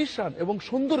 এবং রিশান, এবং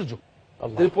সৌন্দর্য।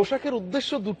 পোশাকের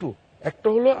উদ্দেশ্য দুটো, একটা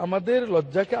হলো আমাদের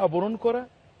লজ্জাকে আবরণ করা,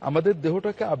 আমাদের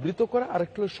দেহটাকে আবৃত করা, আর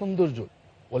একটা হলো সৌন্দর্য।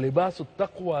 ওয়ালিবাসুত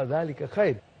তাকওয়া যালিকা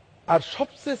খায়র। আর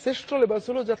সবচেয়ে শ্রেষ্ঠ লেবাস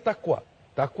হলো যা তাকওয়া।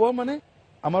 তাকওয়া মানে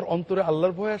আমার অন্তরে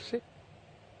আল্লাহর ভয় আসে,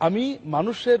 আমি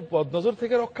মানুষের বদনজর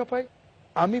থেকে রক্ষা পাই,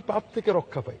 আমি পাপ থেকে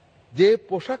রক্ষা পাই। যে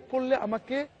পোশাক পরলে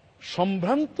আমাকে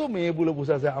সম্ভ্রান্ত মেয়ে বলে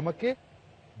বোঝা যায়, আমাকে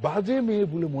বাজে মেয়ে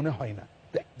বলে মনে হয় না।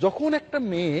 যখন একটা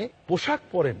মেয়ে পোশাক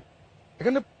পরেন,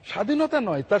 এখানে স্বাধীনতা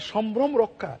নয়, তার সম্ভ্রম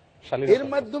রক্ষা, এর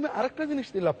মাধ্যমে আরেকটা জিনিস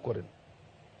লাভ করেন।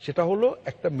 সেটা হলো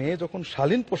একটা মেয়ে যখন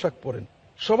শালীন পোশাক পরেন,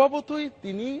 স্বভাবতই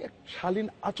তিনি শালীন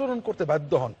আচরণ করতে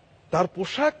বাধ্য হন। তার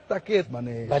পোশাক তাকে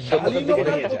মানে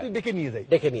ডেকে নিয়ে যায়।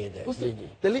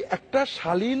 তাহলে একটা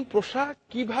শালীন পোশাক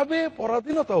কিভাবে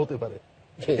পরাধীনতা হতে পারে?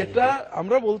 এটা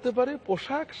আমরা বলতে পারি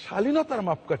পোশাক শালীনতার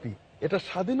মাপকাঠি, এটা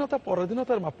স্বাধীনতা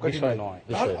পরাধীনতার মাপকাঠি নয়।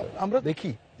 আমরা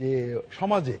দেখি যে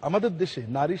সমাজে, আমাদের দেশে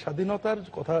নারী স্বাধীনতার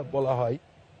কথা বলা হয়,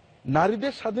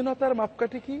 নারীদের স্বাধীনতার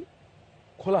মাপকাঠি কি?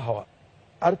 খোলা হওয়া।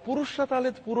 আর পুরুষরা তাহলে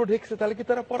পুরো ঢেকছে, তাহলে কি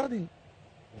তারা পরাধীন?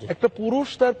 একটা পুরুষ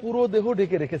তার পুরো দেহ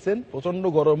ঢেকে রেখেছেন, প্রচন্ড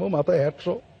গরমও, মাথায়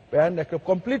হ্যাটশো প্যান্ট একটা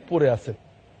কমপ্লিট পরে আছেন,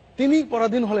 তিনি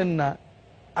পরাধীন হলেন না।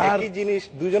 আর জিনিস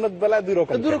দুজনের বেলায় দুই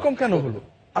রকম কেন হলো?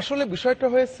 আসলে বিষয়টা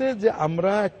হয়েছে যে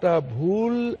আমরা একটা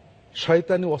ভুল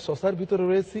শয়তানি ওয়াসওয়াসার ভিতরে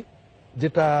রয়েছি,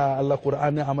 যেটা আল্লাহ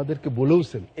কোরআনে আমাদেরকে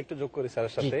বলেওছেন। একটু যোগ করি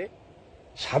স্যারের সাথে,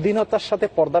 স্বাধীনতার সাথে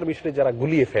পর্দার বিষয়ে যারা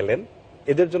গুলিয়ে ফেলেন,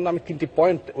 এদের জন্য আমি 3টি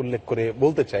পয়েন্ট উল্লেখ করে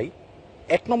বলতে চাই।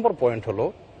 1 নম্বর পয়েন্ট হলো,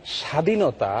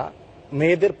 স্বাধীনতা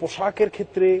মেয়েদের পোশাকের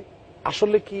ক্ষেত্রে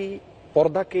আসলে কি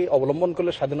পর্দাকে অবলম্বন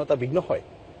করলে স্বাধীনতা বিঘ্ন হয়?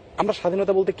 আমরা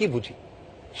স্বাধীনতা বলতে কি বুঝি?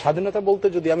 স্বাধীনতা বলতে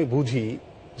যদি আমি বুঝি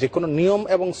যে কোনো নিয়ম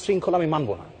এবং শৃঙ্খলা আমি মানব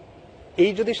না,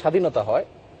 এই যদি স্বাধীনতা হয়,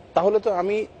 তাহলে তো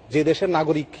আমি যে দেশের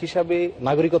নাগরিক হিসাবে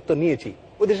নাগরিকত্ব নিয়েছি,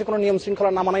 ওই দেশে কোনো নিয়ম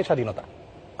শৃঙ্খলা না মানাই স্বাধীনতা।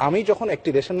 আমি যখন একটি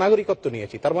দেশের নাগরিকত্ব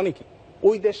নিয়েছি, তার মানে কি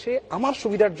ওই দেশে আমার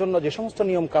সুবিধার জন্য যে সমস্ত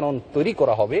নিয়ম কানুন তৈরি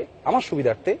করা হবে আমার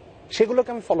সুবিধার্থে, সেগুলোকে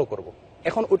আমি ফলো করব।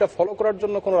 এখন ওটা ফলো করার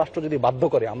জন্য কোন রাষ্ট্র যদি বাধ্য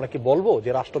করে, আমরা কি বলবো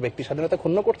যে রাষ্ট্র ব্যক্তি স্বাধীনতা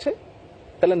ক্ষুণ্ণ করছে?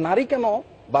 তাহলে নারী কেন,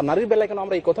 বা নারীর বেলায় কেন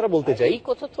আমরা এই কথাটা বলতে চাই? এই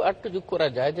কথা তো একটু যোগ করা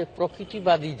যায় যে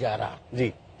প্রকৃতিবাদী যারা,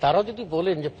 তারা যদি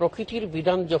বলেন যে প্রকৃতির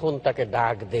বিধান যখন তাকে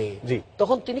ডাক দেয়,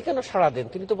 তখন তিনি কেন সাড়া দেন?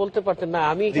 তিনি তো বলতে পারতেন না,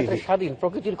 আমি স্বাধীন,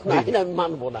 প্রকৃতির কোন আইন আমি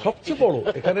মানবো না। সবচেয়ে বড়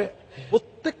এখানে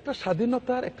প্রত্যেকটা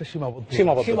স্বাধীনতার একটা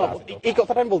সীমাবদ্ধতা। এই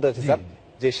কথাটা আমি বলতে চাচ্ছি স্যার,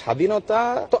 যে স্বাধীনতা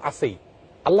তো আছেই।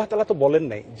 আল্লাহ তাআলা তো বলেন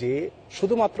নাই যে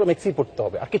শুধুমাত্র মেক্সি পড়তে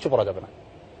হবে, আর কিছু পড়া যাবে না।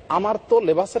 আমার তো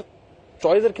লেবাসের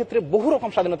চয়েসের ক্ষেত্রে বহু রকম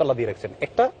স্বাধীনতা আল্লাহ দিয়ে রেখেছেন,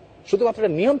 একটা শুধুমাত্র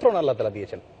নিয়ন্ত্রণ আল্লাহ তাআলা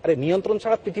দিয়েছেন। আরে নিয়ন্ত্রণ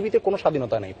ছাড়া পৃথিবীতে কোনো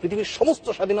স্বাধীনতা নেই। পৃথিবীর সমস্ত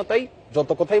স্বাধীনতাই, যত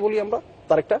কথাই বলি আমরা,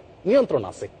 তার একটা নিয়ন্ত্রণ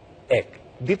আছে। এক।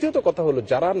 দ্বিতীয়ত কথা হলো,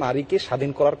 যারা নারীকে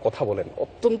স্বাধীন করার কথা বলেন,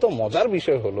 অত্যন্ত মজার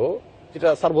বিষয় হলো, যেটা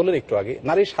স্যার বললেন একটু আগে,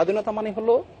 নারীর স্বাধীনতা মানে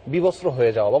হলো বিবস্ত্র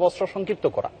হয়ে যাওয়া বা বস্ত্র সংক্ষিপ্ত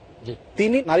করা।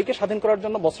 তিনি নারীকে স্বাধীন করার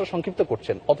জন্য বস্ত্র সংক্ষিপ্ত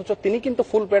করছেন, অথচ তিনি কিন্তু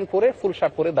ফুল প্যান্ট পরে, ফুল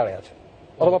শার্ট পরে দাঁড়িয়ে আছেন,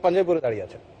 অথবা পাঞ্জাবি পরে দাঁড়িয়ে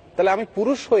আছেন। তাহলে আমি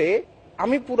পুরুষ হয়ে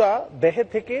আমি পুরা দেহে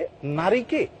থেকে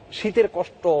নারীকে শীতের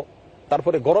কষ্ট,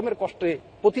 তারপরে গরমের কষ্টে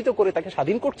পতিত করে তাকে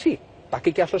স্বাধীন করছি। তাকে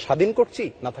কি আসলে স্বাধীন করছি,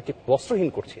 না তাকে বস্ত্রহীন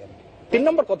করছি? আমি 3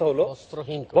 নম্বর কথা হলো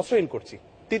বস্ত্রহীন করছি।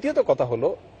 তৃতীয়ত কথা হলো,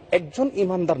 একজন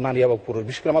ইমানদার নারী এবং পুরুষ,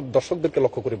 বিশেষ করে আমার দর্শকদেরকে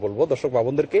লক্ষ্য করে বলবো, দর্শক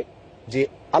বাবনদেরকে, যে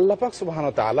আল্লাহ পাক সুবহানাহু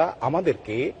ওয়া তাআলা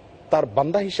আমাদেরকে তার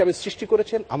বান্দা হিসাবে সৃষ্টি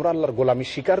করেছেন। আমরা আল্লাহর গোলামি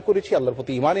স্বীকার করেছি, আল্লাহর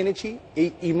প্রতি ঈমান এনেছি। এই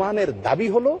ঈমানের দাবি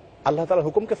হলো আল্লাহ তাআলার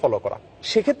হুকুমকে ফলো করা।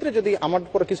 সেক্ষেত্রে যদি আমার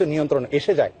উপর কিছু নিয়ন্ত্রণ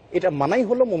এসে যায়, এটা মানাই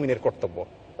হলো মুমিনের কর্তব্য।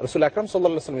 রাসূল আকরাম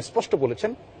সাল্লাল্লাহু আলাইহি ওয়াসাল্লাম স্পষ্ট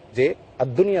বলেছেন যে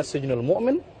আদ-দুনিয়া সিজনুল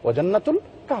মুমিন ওয়া জান্নাতুল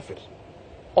কাফির।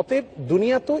 অতএব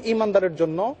দুনিয়া তো ঈমানদারের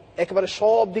জন্য একেবারে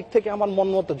সব দিক থেকে আমার মন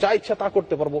মতো যা ইচ্ছা তা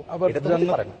করতে পারবো, আবার এটা তো হতে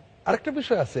পারে না। আরেকটা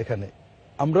বিষয় আছে এখানে,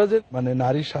 আমরা যে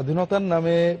নারী স্বাধীনতার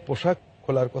নামে পোশাক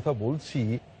খোলার কথা বলছি,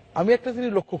 আমি একটা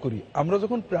জিনিস লক্ষ্য করি, আমরা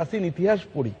যখন প্রাচীন ইতিহাস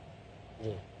পড়ি,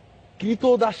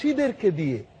 কৃতদাসীদেরকে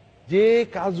দিয়ে যে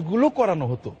কাজগুলো করানো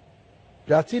হতো,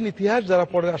 প্রাচীন ইতিহাস যারা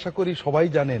পড়ে আশা করি সবাই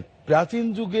জানেন, প্রাচীন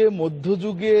যুগে,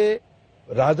 মধ্যযুগে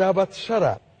রাজা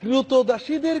বাদশারা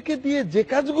কৃতদাসীদেরকে দিয়ে যে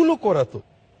কাজগুলো করাতো,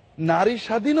 নারী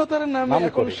স্বাধীনতার নামে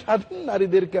এখন স্বাধীন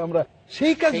নারীদেরকে আমরা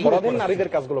সেই কাজ, নারীদের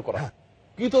কাজগুলো করা,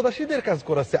 কৃতদাসীদের কাজ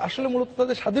করাচ্ছে। আসলে মূলত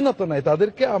তাদের স্বাধীনতা নাই,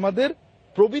 তাদেরকে আমাদের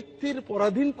প্রবৃত্তির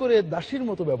পরাধীন করে দাসীর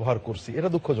মতো ব্যবহার করছি। এটা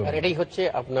দুঃখজনক। এটাই হচ্ছে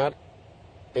আপনার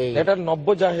এটা নব্য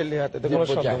জাহেলিয়াত।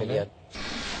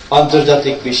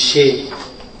 আন্তর্জাতিক বিশ্বে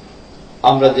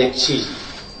আমরা দেখছি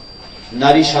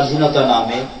নারী স্বাধীনতা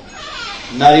নামে,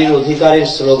 নারীর অধিকারের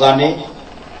স্লোগানে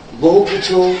বহু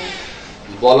কিছু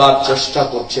বলার চেষ্টা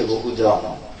করছে বহুজন,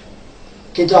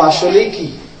 কিন্তু আসলেই কি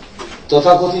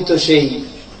তথাকথিত সেই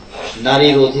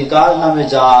নারীর অধিকার নামে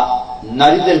যা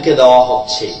নারীদেরকে দেওয়া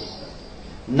হচ্ছে,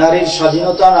 নারীর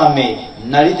স্বাধীনতা নামে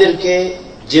নারীদেরকে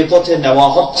যে পথে নেওয়া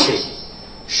হচ্ছে,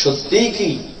 সত্যিই কি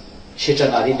সেটা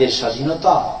নারীদের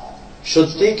স্বাধীনতা?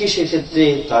 সত্যিই কি সেক্ষেত্রে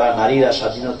তারা নারীরা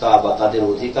স্বাধীনতা বা তাদের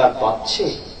অধিকার পাচ্ছে?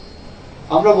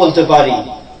 আমরা বলতে পারি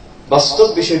বাস্তব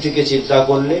বিষয়টিকে চিন্তা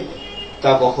করলে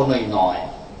তা কখনোই নয়,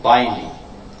 পায়নি।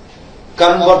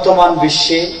 কারণ বর্তমান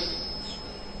বিশ্বে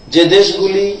যে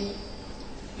দেশগুলি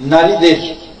নারীদের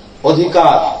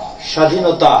অধিকার,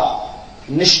 স্বাধীনতা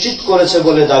নিশ্চিত করেছে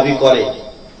বলে দাবি করে,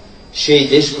 সেই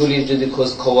দেশগুলির যদি খোঁজ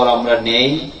খবর আমরা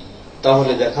নেই,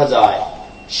 তাহলে দেখা যায়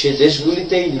সে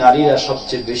দেশগুলিতেই নারীরা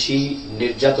সবচেয়ে বেশি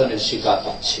নির্যাতনের শিকার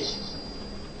হচ্ছে।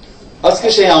 আজকে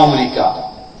সেই আমেরিকা,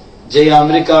 যে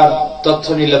আমেরিকার তথ্য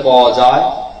নিলে পাওয়া যায়,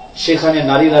 সেখানে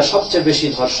নারীরা সবচেয়ে বেশি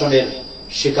ধর্ষণের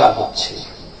শিকার হচ্ছে।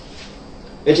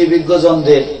 এটি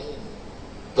বিজ্ঞজনদের,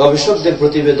 গবেষকদের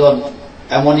প্রতিবেদন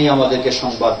এমনই আমাদেরকে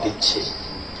সংবাদ দিচ্ছে।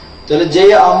 তাহলে যে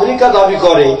আমেরিকা দাবি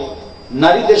করে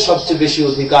নারীদের সবচেয়ে বেশি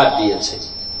অধিকার দিয়েছে,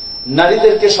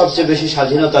 নারীদেরকে সবচেয়ে বেশি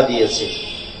স্বাধীনতা দিয়েছে,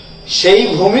 সেই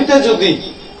ভূমিতে যদি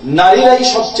নারীরাই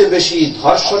সবচেয়ে বেশি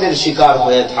ধর্ষণের শিকার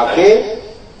হয়ে থাকে,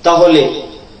 তাহলে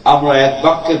আমরা এক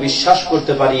বাক্যে বিশ্বাস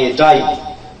করতে পারি এটাই,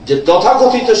 যে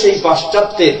তথাকথিত সেই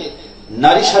পাশ্চাত্যের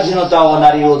নারী স্বাধীনতা ও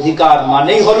নারীর অধিকার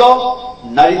মানেই হল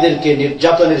নারীদেরকে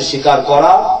নির্যাতনের শিকার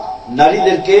করা,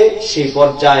 নারীদেরকে সেই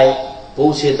পর্যায়ে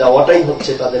পৌঁছে দেওয়াটাই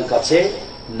হচ্ছে তাদের কাছে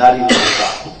নারীর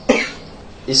অধিকার।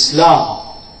 ইসলাম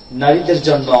নারীদের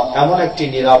জন্য এমন একটি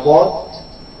নিরাপদ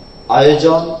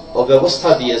আয়োজন ও ব্যবস্থা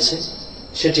দিয়েছে,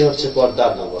 সেটি হচ্ছে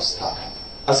পর্দার ব্যবস্থা।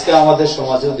 আজকে আমাদের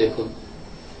সমাজেও দেখুন,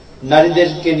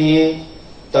 নারীদেরকে নিয়ে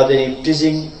তাদের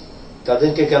ইভটিজিং,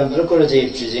 তাদেরকে কেন্দ্র করে যে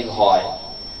ইভটিজিং হয়,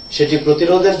 সেটি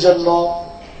প্রতিরোধের জন্য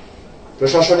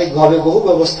প্রশাসনিকভাবে বহু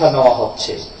ব্যবস্থা নেওয়া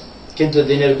হচ্ছে, কিন্তু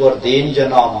দিনের পর দিন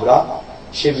যেন আমরা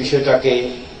সে বিষয়টাকে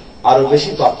আরো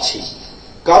বেশি পাচ্ছি।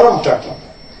 কারণটা কি?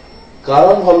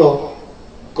 কারণ হলো,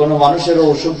 কোন মানুষের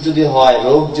অসুখ যদি হয়,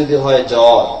 রোগ যদি হয়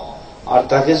জ্বর, আর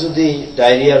তাকে যদি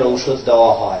ডায়রিয়ার ঔষধ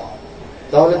দেওয়া হয়,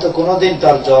 তাহলে তো কোনোদিন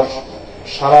তার জ্বর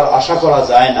সারার আশা করা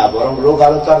যায় না, বরং রোগ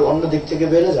আরো তার অন্য দিক থেকে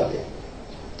বেড়ে যাবে।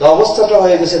 তো অবস্থাটা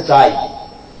হয়ে গেছে তাই।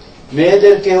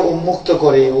 মেয়েদেরকে উন্মুক্ত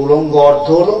করে, উলঙ্গ, অর্ধ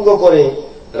উলঙ্গ করে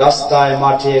রাস্তায়,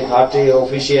 মাঠে, ঘাটে,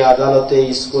 অফিসে, আদালতে,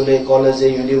 স্কুলে, কলেজে,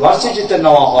 ইউনিভার্সিটিতে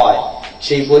নেওয়া হয়।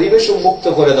 সেই পরিবেশ উন্মুক্ত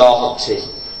করে দেওয়া হচ্ছে।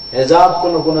 হেজাব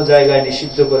কোন কোন জায়গায়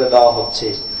নিষিদ্ধ করে দেওয়া হচ্ছে।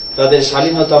 তাদের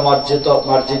শালীনতা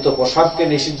মার্জিত পোশাককে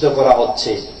নিষিদ্ধ করা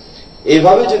হচ্ছে।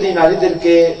 এইভাবে যদি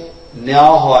নারীদেরকে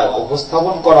নেওয়া হয়,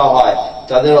 উপস্থাপন করা হয়,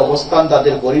 তাদের অবস্থান,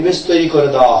 তাদের পরিবেশ তৈরি করে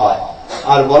দেওয়া হয়,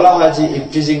 আর বলা হয় যে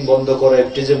ইফটিজিং বন্ধ করো,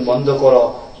 ইফটিজিং বন্ধ করো,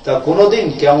 তা কোনোদিন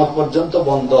কিয়ামত পর্যন্ত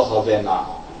বন্ধ হবে না,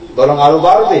 বরং আরো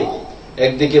বাড়বে।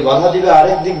 একদিকে বাধা দিবে,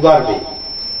 আরেক দিক বাড়বে।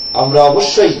 আমরা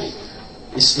অবশ্যই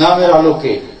ইসলামের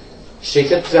আলোকে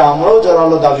সেক্ষেত্রে আমরাও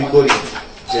জোরালো দাবি করি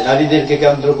যে নারীদেরকে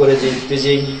কেন্দ্র করে যে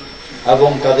ইফটিজিং এবং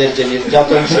তাদের যে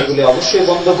নির্যাতন, সেগুলি অবশ্যই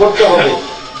বন্ধ করতে হবে।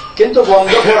 কিন্তু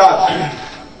বন্ধ করার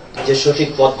যে সঠিক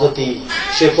পদ্ধতি,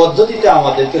 সে পদ্ধতিতে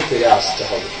আমাদেরকে ফিরে আসতে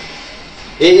হবে।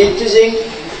 এই ইফটিজিং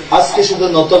আজকে শুধু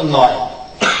নতুন নয়,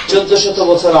 1400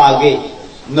 বছর আগে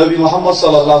নবী মুহাম্মদ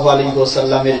সাল্লাল্লাহু আলাইহি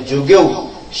ওয়াসাল্লামের যুগেও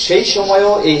সেই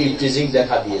সময়ও এই ইফটিজিং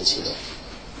দেখা দিয়েছিল।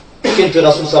 কিন্তু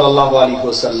রাসূল সাল্লাল্লাহু আলাইহি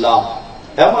ওয়াসাল্লাম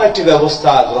এমন একটি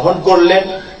ব্যবস্থা গ্রহণ করলেন,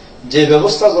 যে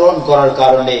ব্যবস্থা গ্রহণ করার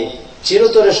কারণে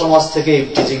চিরতরে সমাজ থেকে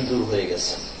ইফটিজিং দূর হয়ে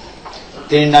গেছে।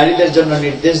 তিনি নারীদের জন্য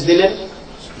নির্দেশ দিলেন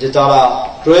যে তারা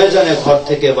প্রয়োজনে ঘর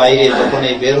থেকে বাইরে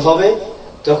যখনই বের হবে,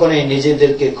 তখনই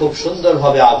নিজেদেরকে খুব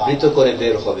সুন্দরভাবে আবৃত করে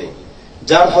বের হবে,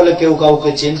 যার ফলে কেউ কাউকে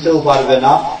চিনতেও পারবে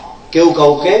না, কেউ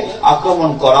কাউকে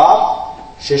আক্রমণ করা,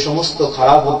 সে সমস্ত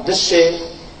খারাপ উদ্দেশ্যে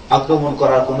আক্রমণ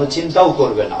করার কোনো চিন্তাও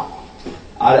করবে না।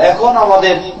 আর এখন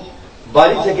আমাদের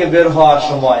বাড়ি থেকে বের হওয়ার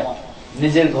সময়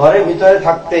নিজের ঘরের ভিতরে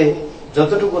থাকতে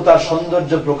যতটুকু তার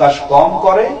সৌন্দর্য প্রকাশ কম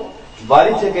করে,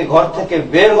 বাড়ি থেকে ঘর থেকে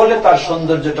বের হলে তার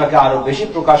সৌন্দর্যটাকে আরো বেশি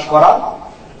প্রকাশ করার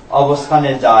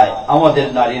অবস্থানে যায় আমাদের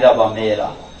নারীরা বা মেয়েরা।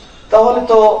 তাহলে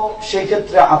তো সেই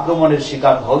ক্ষেত্রে আক্রমণের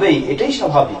শিকার হবেই, এটাই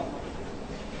স্বাভাবিক।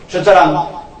 সুতরাং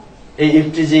এই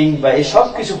ইফটিজিং বা এই সব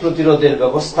কিছু প্রতিরোধের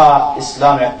ব্যবস্থা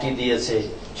ইসলাম একটি দিয়েছে,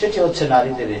 সেটি হচ্ছে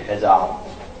নারীদের হেজাব।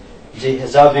 যে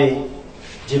হেজাবে,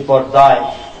 যে পর্দায়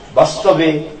বাস্তবে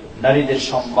নারীদের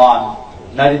সম্মান,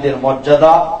 নারীদের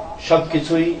মর্যাদা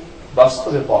সবকিছুই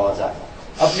বাস্তবে পাওয়া যায়।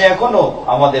 আপনি এখনো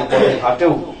আমাদের পথে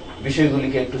ঘাটেও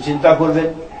বিষয়গুলিকে একটু চিন্তা করবেন।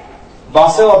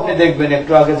 বাসেও আপনি দেখবেন,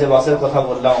 একটু আগে যে বাসের কথা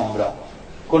বললাম আমরা,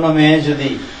 কোন মেয়ে যদি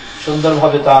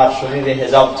সুন্দরভাবে তার শরীরে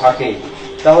হেজাব থাকে,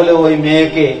 তাহলে ওই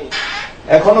মেয়েকে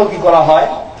এখনো কি করা হয়,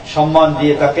 সম্মান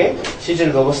দিয়ে তাকে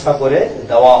সিটের ব্যবস্থা করে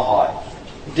দেওয়া হয়।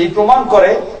 এটি প্রমাণ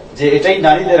করে যে এটাই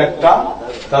নারীদের একটা,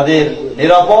 তাদের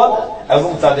নিরাপদ এবং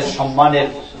তাদের সম্মানের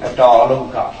একটা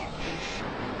অলংকার।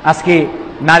 আজকে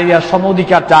নারীরা সম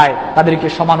অধিকার চায়, তাদেরকে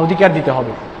সমান অধিকার দিতে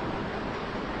হবে।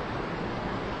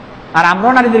 আর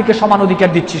আমরাও নারীদেরকে সমান অধিকার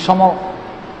দিচ্ছি।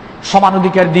 সমান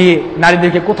অধিকার দিয়ে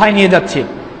নারীদেরকে কোথায় নিয়ে যাচ্ছে?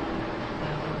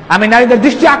 আমি নারীদের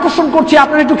দৃষ্টি আকর্ষণ করছি,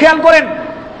 আপনারা একটু খেয়াল করেন।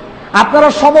 আপনারা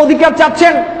সম অধিকার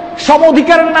চাচ্ছেন, সম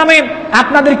অধিকারের নামে,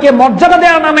 আপনাদেরকে মর্যাদা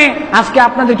দেওয়ার নামে আজকে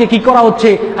আপনাদেরকে কি করা হচ্ছে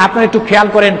আপনারা একটু খেয়াল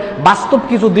করেন। বাস্তব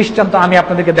কিছু দৃষ্টান্ত আমি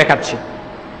আপনাদেরকে দেখাচ্ছি।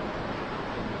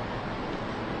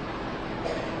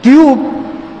 টিউব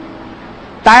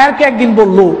টায়ারকে একদিন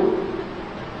বলল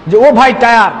যে, ও ভাই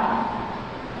টায়ার,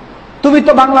 তুমি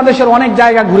তো বাংলাদেশের অনেক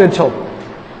জায়গা ঘুরেছ,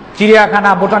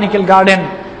 চিড়িয়াখানা, বোটানিক্যাল গার্ডেন,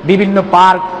 বিভিন্ন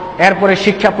পার্ক, এরপরে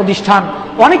শিক্ষা প্রতিষ্ঠান,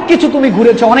 অনেক কিছু তুমি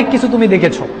ঘুরেছ, অনেক কিছু তুমি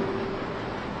দেখেছ।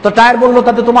 তো টায়ার বলল,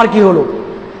 তাতে তোমার কি হলো?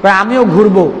 আমিও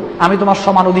ঘুরবো, আমি তোমার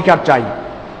সমান অধিকার চাই।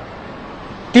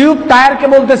 টিউব টায়ারকে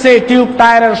বলতেছে, টিউব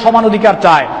টায়ারের সমান অধিকার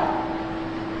চায়।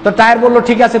 তো টায়ার বলল,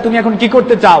 ঠিক আছে, তুমি এখন কি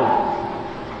করতে চাও?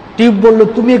 টিউব বলল,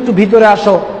 তুমি একটু ভিতরে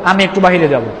আসো, আমি একটু বাহিরে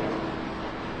যাব।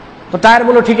 তো টায়ার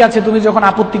বলল, ঠিক আছে, তুমি যখন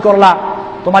আপত্তি করলা,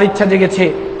 তোমার ইচ্ছা জেগেছে,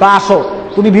 তা আসো,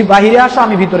 তুমি বাহিরে আসো,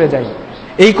 আমি ভিতরে যাই।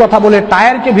 এই কথা বলে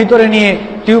টায়ারকে ভিতরে নিয়ে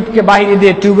টিউবকে বাইরে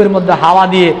দিয়ে টিউবের মধ্যে হাওয়া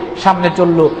দিয়ে সামনে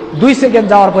চললো। 2 সেকেন্ড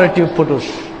যাওয়ার পরে টিউব ফুটুস।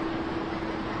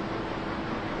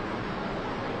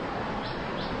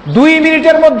 2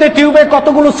 মিনিটের মধ্যে টিউবে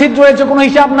কতগুলো ছিদ্র হয়েছে কোনো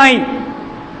হিসাব নাই।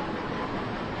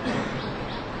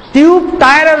 টিউব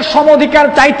টায়ারের সম অধিকার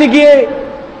চাইতে গিয়ে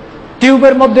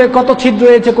টিউবের মধ্যে কত ছিদ্র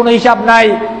হয়েছে কোনো হিসাব নাই।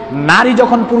 নারী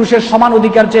যখন পুরুষের সমান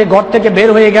অধিকার চেয়ে ঘর থেকে বের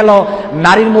হয়ে গেল,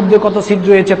 নারীর মধ্যে কত ছিদ্র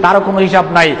হয়েছে তারও কোনো হিসাব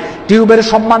নাই। টিউবের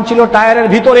সম্মান ছিল টায়ারের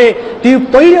ভিতরে, টিউব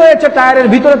তৈরি হয়েছে টায়ারের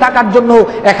ভিতরে থাকার জন্য,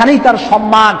 এখানেই তার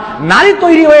সম্মান। নারী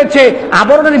তৈরি হয়েছে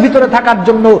আবরণের ভিতরে থাকার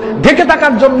জন্য, ঢেকে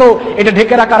থাকার জন্য, এটা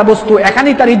ঢেকে রাখার বস্তু,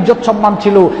 এখানেই তার ইজ্জত সম্মান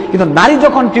ছিল। কিন্তু নারী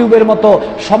যখন টিউবের মতো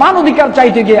সমান অধিকার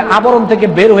চাইতে গিয়ে আবরণ থেকে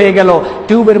বের হয়ে গেল,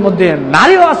 টিউবের মধ্যে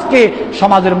নারীও আজকে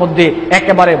সমাজের মধ্যে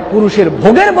একেবারে পুরুষের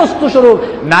ভোগের বস্তু স্বরূপ।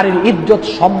 নারীর ইজ্জত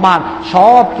সম্মান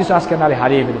সব কিছু আজকে নারী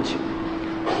হারিয়ে ফেলেছে,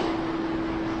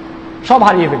 সব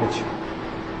হারিয়ে ফেলেছে।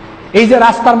 এই যে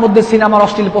রাস্তার মধ্যে সিনেমার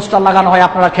অশ্লীল পোস্টার লাগানো হয়,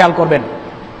 আপনারা খেয়াল করবেন।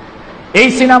 এই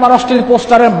সিনেমার অশ্লীল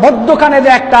পোস্টারের মধ্যখানে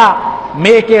যে একটা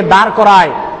মেয়েকে দাঁড়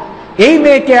করায়, এই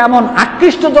মেয়েকে এমন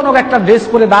আকৃষ্টজনক একটা ড্রেস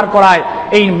পরে দাঁড় করায়,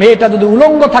 এই মেয়েটা যদি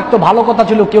উলঙ্গ থাকতো ভালো কথা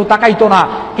ছিল, কেউ তাকাইতো না।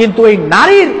 কিন্তু এই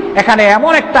নারীর এখানে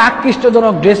এমন একটা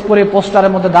আকৃষ্টজনক ড্রেস পরে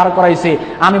পোস্টারের মধ্যে দাঁড় করাইছে,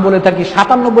 আমি বলে থাকি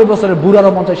 97 বছরের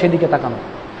বুড়ারও মতো সেদিকে তাকানো।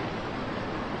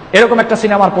 এরকম একটা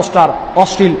সিনেমার পোস্টার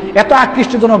অশ্লীল, এত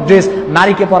আকৃষ্টজনক ড্রেস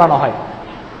নারীকে পরানো হয়।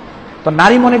 তো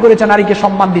নারী মনে করেছে নারীকে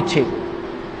সম্মান দিচ্ছে।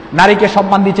 নারীকে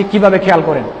সম্মান দিচ্ছে কিভাবে খেয়াল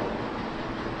করেন,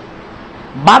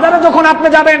 বাজারে যখন আপনি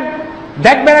যাবেন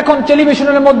দেখবেন এখন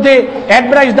টেলিভিশনের মধ্যে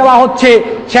অ্যাডভার্টাইজ দেওয়া হচ্ছে,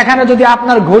 সেখানে যদি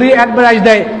আপনার ঘড়ি অ্যাডভার্টাইজ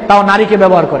দেয় তাও নারীকে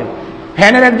ব্যবহার করে,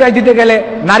 ফ্যানের অ্যাডভার্টাইজ দিতে গেলে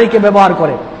নারীকে ব্যবহার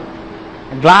করে,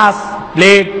 গ্লাস,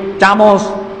 প্লেট, চামচ,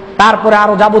 তারপরে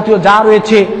আরো যাবতীয় যা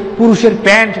রয়েছে, পুরুষের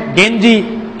প্যান্ট, গেঞ্জি,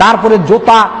 তারপরে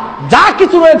জুতা, যা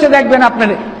কিছু রয়েছে দেখবেন আপনার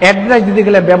অ্যাডভার্টাইজ দিতে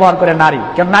গেলে ব্যবহার করে নারী।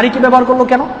 কেন নারীকে ব্যবহার করলো?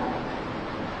 কেন,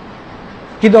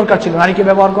 কি দরকার ছিল নারীকে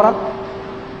ব্যবহার করার?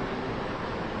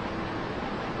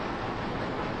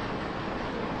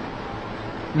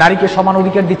 নারীকে সমান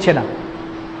অধিকার দিচ্ছে না,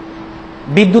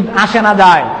 বিদ্যুৎ আসে না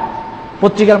যায়,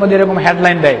 পত্রিকার মধ্যে এরকম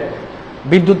হেডলাইন দেয়,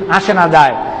 বিদ্যুৎ আসে না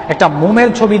যায়, একটা মোমের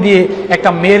ছবি দিয়ে একটা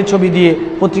মেয়ের ছবি দিয়ে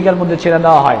পত্রিকার মধ্যে ছেড়ে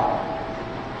দেওয়া হয়।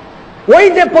 ওই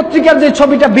যে পত্রিকার যে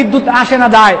ছবিটা বিদ্যুৎ আসে না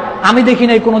যায়, আমি দেখি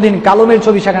নাই কোনোদিন কালমের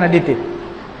ছবি সেখানে দিতে।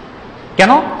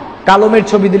 কেন? কালমের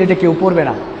ছবি দিলে এটা কেউ পড়বে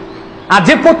না। আর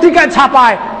যে পত্রিকায়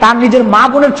ছাপায় তার নিজের মা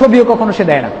বোনের ছবিও কখনো সে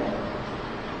দেয় না।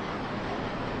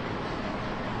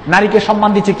 নারীকে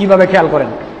সম্মান দিচ্ছে কিভাবে খেয়াল করেন।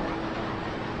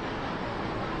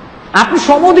 আপনি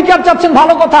সম অধিকার চাচ্ছেন,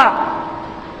 ভালো কথা,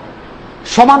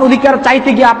 সমান অধিকার চাইতে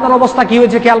গিয়ে আপনার অবস্থা কি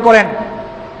হয়েছে খেয়াল করেন।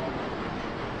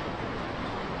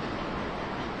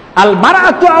 আল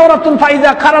মারাতু আওরাতুন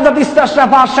ফাইজা খারাজাত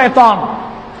ইস্তাশরাফা আশ-শাইতান,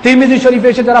 তিরমিজি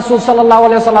শরীফে এসেছে রাসূল সাল্লাল্লাহু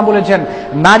আলাইহি ওয়াসাল্লাম বলেছেন,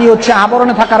 নারী হচ্ছে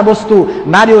আবরণে থাকার বস্তু,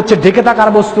 নারী হচ্ছে ঢেকে থাকার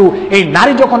বস্তু। এই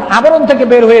নারী যখন আবরণ থেকে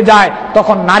বের হয়ে যায়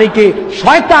তখন নারীকে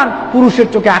শয়তান পুরুষের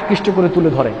চোখে আকৃষ্ট করে তুলে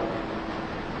ধরে।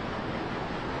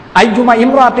 আইজুমা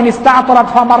ইমরাতিন ইস্তাতারাত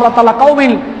ফামাররাত আলা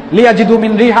কাওমিন লিয়াজিদু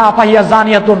মিন রিহা ফাহিয়া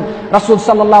জানিয়াতুন, রাসূল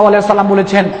সাল্লাল্লাহু আলাইহি ওয়াসাল্লাম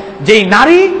বলেছেন, যেই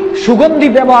নারী সুগন্ধি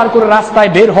ব্যবহার করে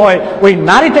রাস্তায় বের হয়, ওই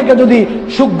নারী থেকে যদি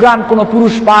সুঘ্রাণ কোনো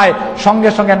পুরুষ পায় সঙ্গে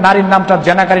সঙ্গে নারীর নামটা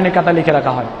জেনাকারিনীর খাতায় লিখে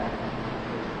রাখা হয়।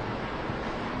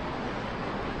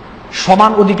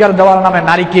 সমান অধিকার দেওয়ার নামে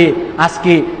নারীকে,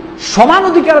 আজকে সমান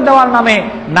অধিকার দেওয়ার নামে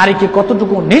নারীকে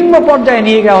কতটুকু নিম্ন পর্যায়ে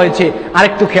নিয়ে যাওয়া হয়েছে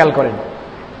আরেকটু খেয়াল করেন।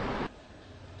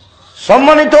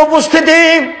 সম্মানিত উপস্থিতি,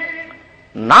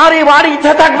 নারী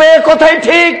বাড়িতে থাকবে কোথায়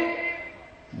ঠিক,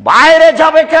 বাইরে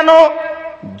যাবে কেন?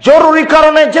 জরুরি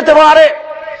কারণে যেতে পারে।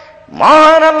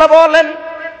 মহান আল্লাহ বলেন,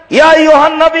 ইয়া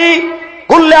আইয়ুহান নবী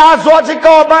কুল লিআজওয়াজিকা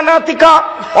ওয়া বানাতিকা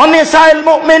ওয়া নিসাইল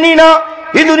মুমিনিনা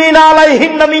ইউদনিনা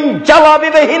আলাইহিন্না মিন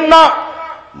জালাবিবিহিন্না।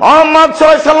 মুহাম্মদ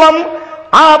সাল্লাল্লাহু আলাইহি সাল্লাম,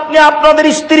 আপনি আপনাদের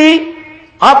স্ত্রী,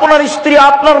 আপনার স্ত্রী,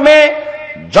 আপনার মেয়ে,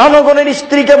 জনগণের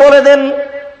স্ত্রীকে বলে দেন,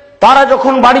 তারা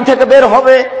যখন বাড়ি থেকে বের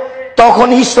হবে তখন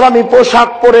ইসলামী পোশাক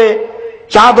পরে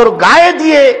চাদর গায়ে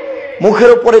দিয়ে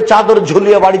মুখের উপরে চাদর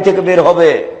ঝুলিয়ে বাড়ি থেকে বের হবে।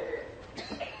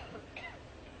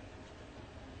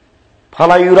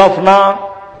 ফালা ইউরাফনা,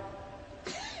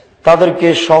 তাদেরকে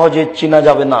সহজে চিনা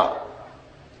যাবে না।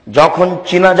 যখন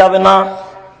চিনা যাবে না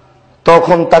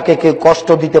তখন তাকে কেউ কষ্ট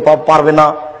দিতে পারবে না।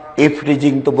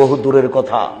 ইফরিজিং তো বহু দূরের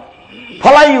কথা।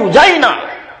 ফালা ইউজাই না,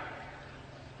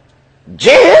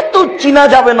 যেহেতু চিনা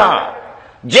যাবে না,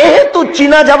 যেহেতু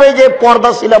চিনা যাবে যে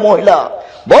পর্দাশীলা মহিলা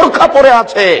বোরখা পরে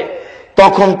আছে,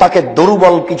 তখন তাকে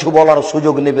দুর্বল কিছু বলার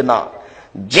সুযোগ নেবে না।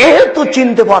 যেহেতু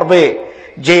চিনতে পারবে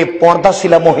যে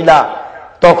পর্দাশীলা মহিলা,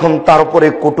 তখন তার উপরে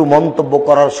কটু মন্তব্য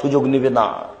করার সুযোগ নেবে না,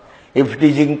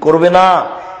 ইফটিজিং করবে না।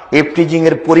 ইফটিজিং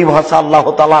এর পরিভাষা আল্লাহ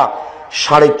তাআলা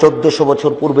 1450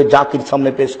 বছর পূর্বে জাতির সামনে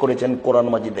পেশ করেছেন কোরআন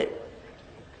মাজিদে।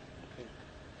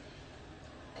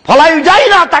 ফলাই যায়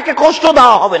না, তাকে কষ্ট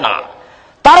দেওয়া হবে না,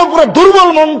 তার উপরে দুর্বল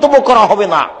মন্তব্য করা হবে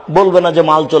না, বলবে না যে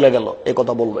মাল চলে গেল, এ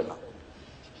কথা বলবে না।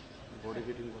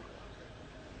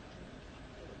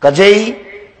 কাজেই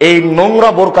এই নোংরা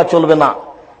বোরকা চলবে না,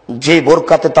 যে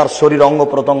বোরকাতে তার শরীর অঙ্গ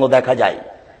প্রত্যঙ্গ দেখা যায়।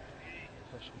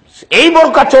 এই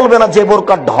বোরকা চলবে না যে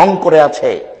বোরকা ঢং করে আছে।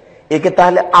 একে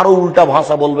তাহলে আরো উল্টা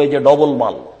ভাষা বলবে যে ডবল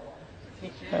মাল,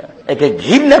 একে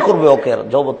ঘৃণা করবে, ওকে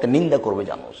জগতে নিন্দা করবে।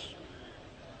 জানোস,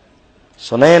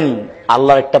 শোনেন,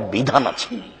 আল্লাহর একটা বিধান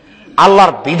আছে,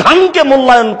 আল্লাহর বিধানকে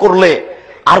মূল্যায়ন করলে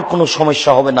আর কোনো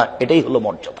সমস্যা হবে না। এটাই হলো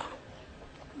মর্যাদা।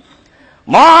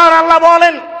 মহান আল্লাহ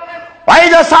বলেন,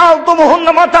 ওয়াইজা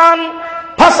সালতুমুহুন্না মাতান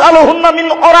ফাসআলুহুন্না মিন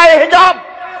ওরাই হিজাব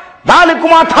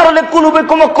যালিকুম আতহারু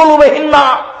লিকুলুবিকুম ওয়া কুলুবিহিন্না।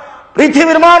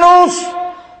 পৃথিবীর মানুষ,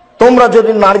 তোমরা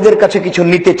যদি নারীদের কাছে কিছু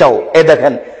নিতে চাও, এ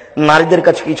দেখেন নারীদের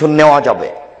কাছে কিছু নেওয়া যাবে।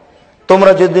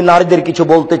 তোমরা যদি নারীদের কিছু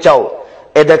বলতে চাও,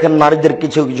 এ দেখেন নারীদের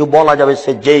কিছু কিছু বলা যাবে,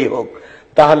 সে যেই হোক।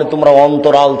 তাহলে তোমরা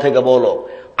অন্তরাল থেকে বলো,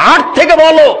 আট থেকে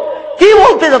বলো, কি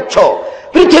বলতে যাচ্ছ?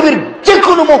 পৃথিবীর যে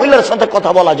কোনো মহিলার সাথে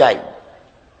কথা বলা যায়,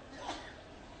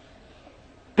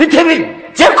 পৃথিবীর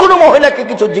যে কোনো মহিলাকে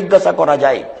কিছু জিজ্ঞাসা করা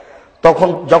যায়, তখন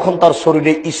যখন তার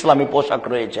শরীরে ইসলামী পোশাক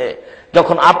রয়েছে,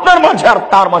 যখন আপনার মাঝে আর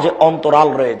তার মাঝে অন্তরাল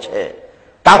রয়েছে,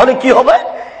 তাহলে কি হবে?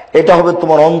 এটা হবে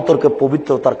তোমার অন্তরকে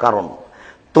পবিত্রতার কারণ।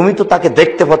 তুমি তো তাকে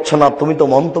দেখতে পাচ্ছ না, তুমি তো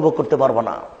মন্তব্য করতে পারবে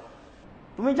না।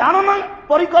 তুমি জানো না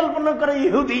পরিকল্পনা করে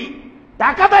ইহুদি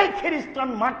টাকা দেয় খ্রিস্টান,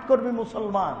 মাঠ করবে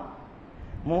মুসলমান।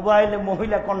 মোবাইলে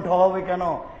মহিলা কণ্ঠ হবে কেন?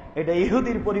 এটা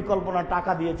ইহুদির পরিকল্পনা,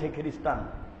 টাকা দিয়েছে খ্রিস্টান।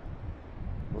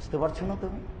 বুঝতে পারছো না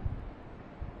তুমি?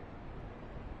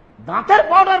 দাঁতের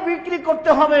পাউডার বিক্রি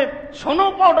করতে হবে, সোনো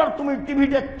পাউডার তুমি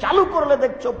টিভিতে চালু করলে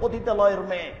দেখছো পতিতালয়ের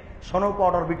মেয়ে সোনো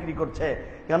পাউডার বিক্রি করছে।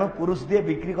 কেন? পুরুষ দিয়ে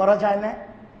বিক্রি করা যায় না।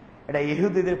 এটা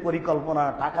ইহুদিদের পরিকল্পনা,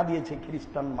 টাকা দিয়েছে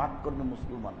খ্রিস্টান, মাঠ করবে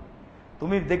মুসলমান।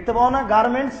 তুমি দেখতে পাও না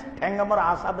গার্মেন্টস, ঠ্যাঙ্গামার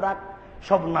আসাদ রাখ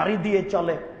সব নারী দিয়ে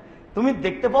চলে। তুমি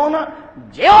দেখতে পাও না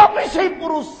যে অফিসেই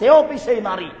পুরুষ সে অফিসেই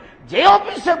নারী, যে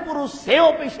অফিসে পুরুষ সে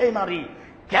অফিসেই নারী।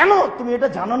 কেন? তুমি এটা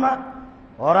জানো না?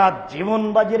 ওরা জীবন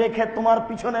বাজি রেখে তোমার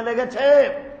পিছনে লেগেছে।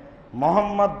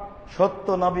 মোহাম্মদ সত্য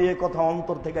নবী, এ কথা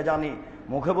অন্তর থেকে জানি,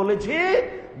 মুখে বলেছি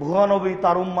ভুয়া নবী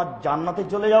তার উম্মত জান্নাতে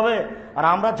চলে যাবে আর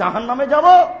আমরা জাহান্নামে যাব।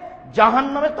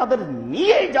 জাহান্নামে তাদের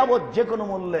নিয়েই যাব যে কোনো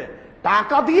মূল্যে,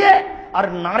 টাকা দিয়ে আর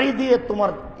নারী দিয়ে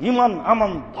তোমার ইমান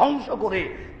আমান ধ্বংস করে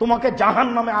তোমাকে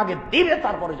জাহান্নামে আগে দিবে,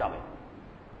 তারপরে যাবে।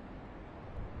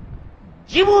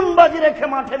 জীবন বাজি রেখে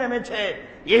মাঠে নেমেছে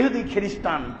ইহুদি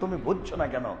খ্রিস্টান। তুমি বুঝছো না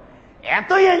কেন?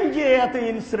 এত এনজিও, এত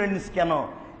ইন্স্যুরেন্স কেন?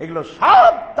 এগুলো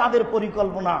সব তাদের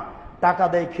পরিকল্পনা। টাকা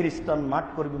দেয় খ্রিস্টান, মাঠ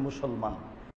করবে মুসলমান।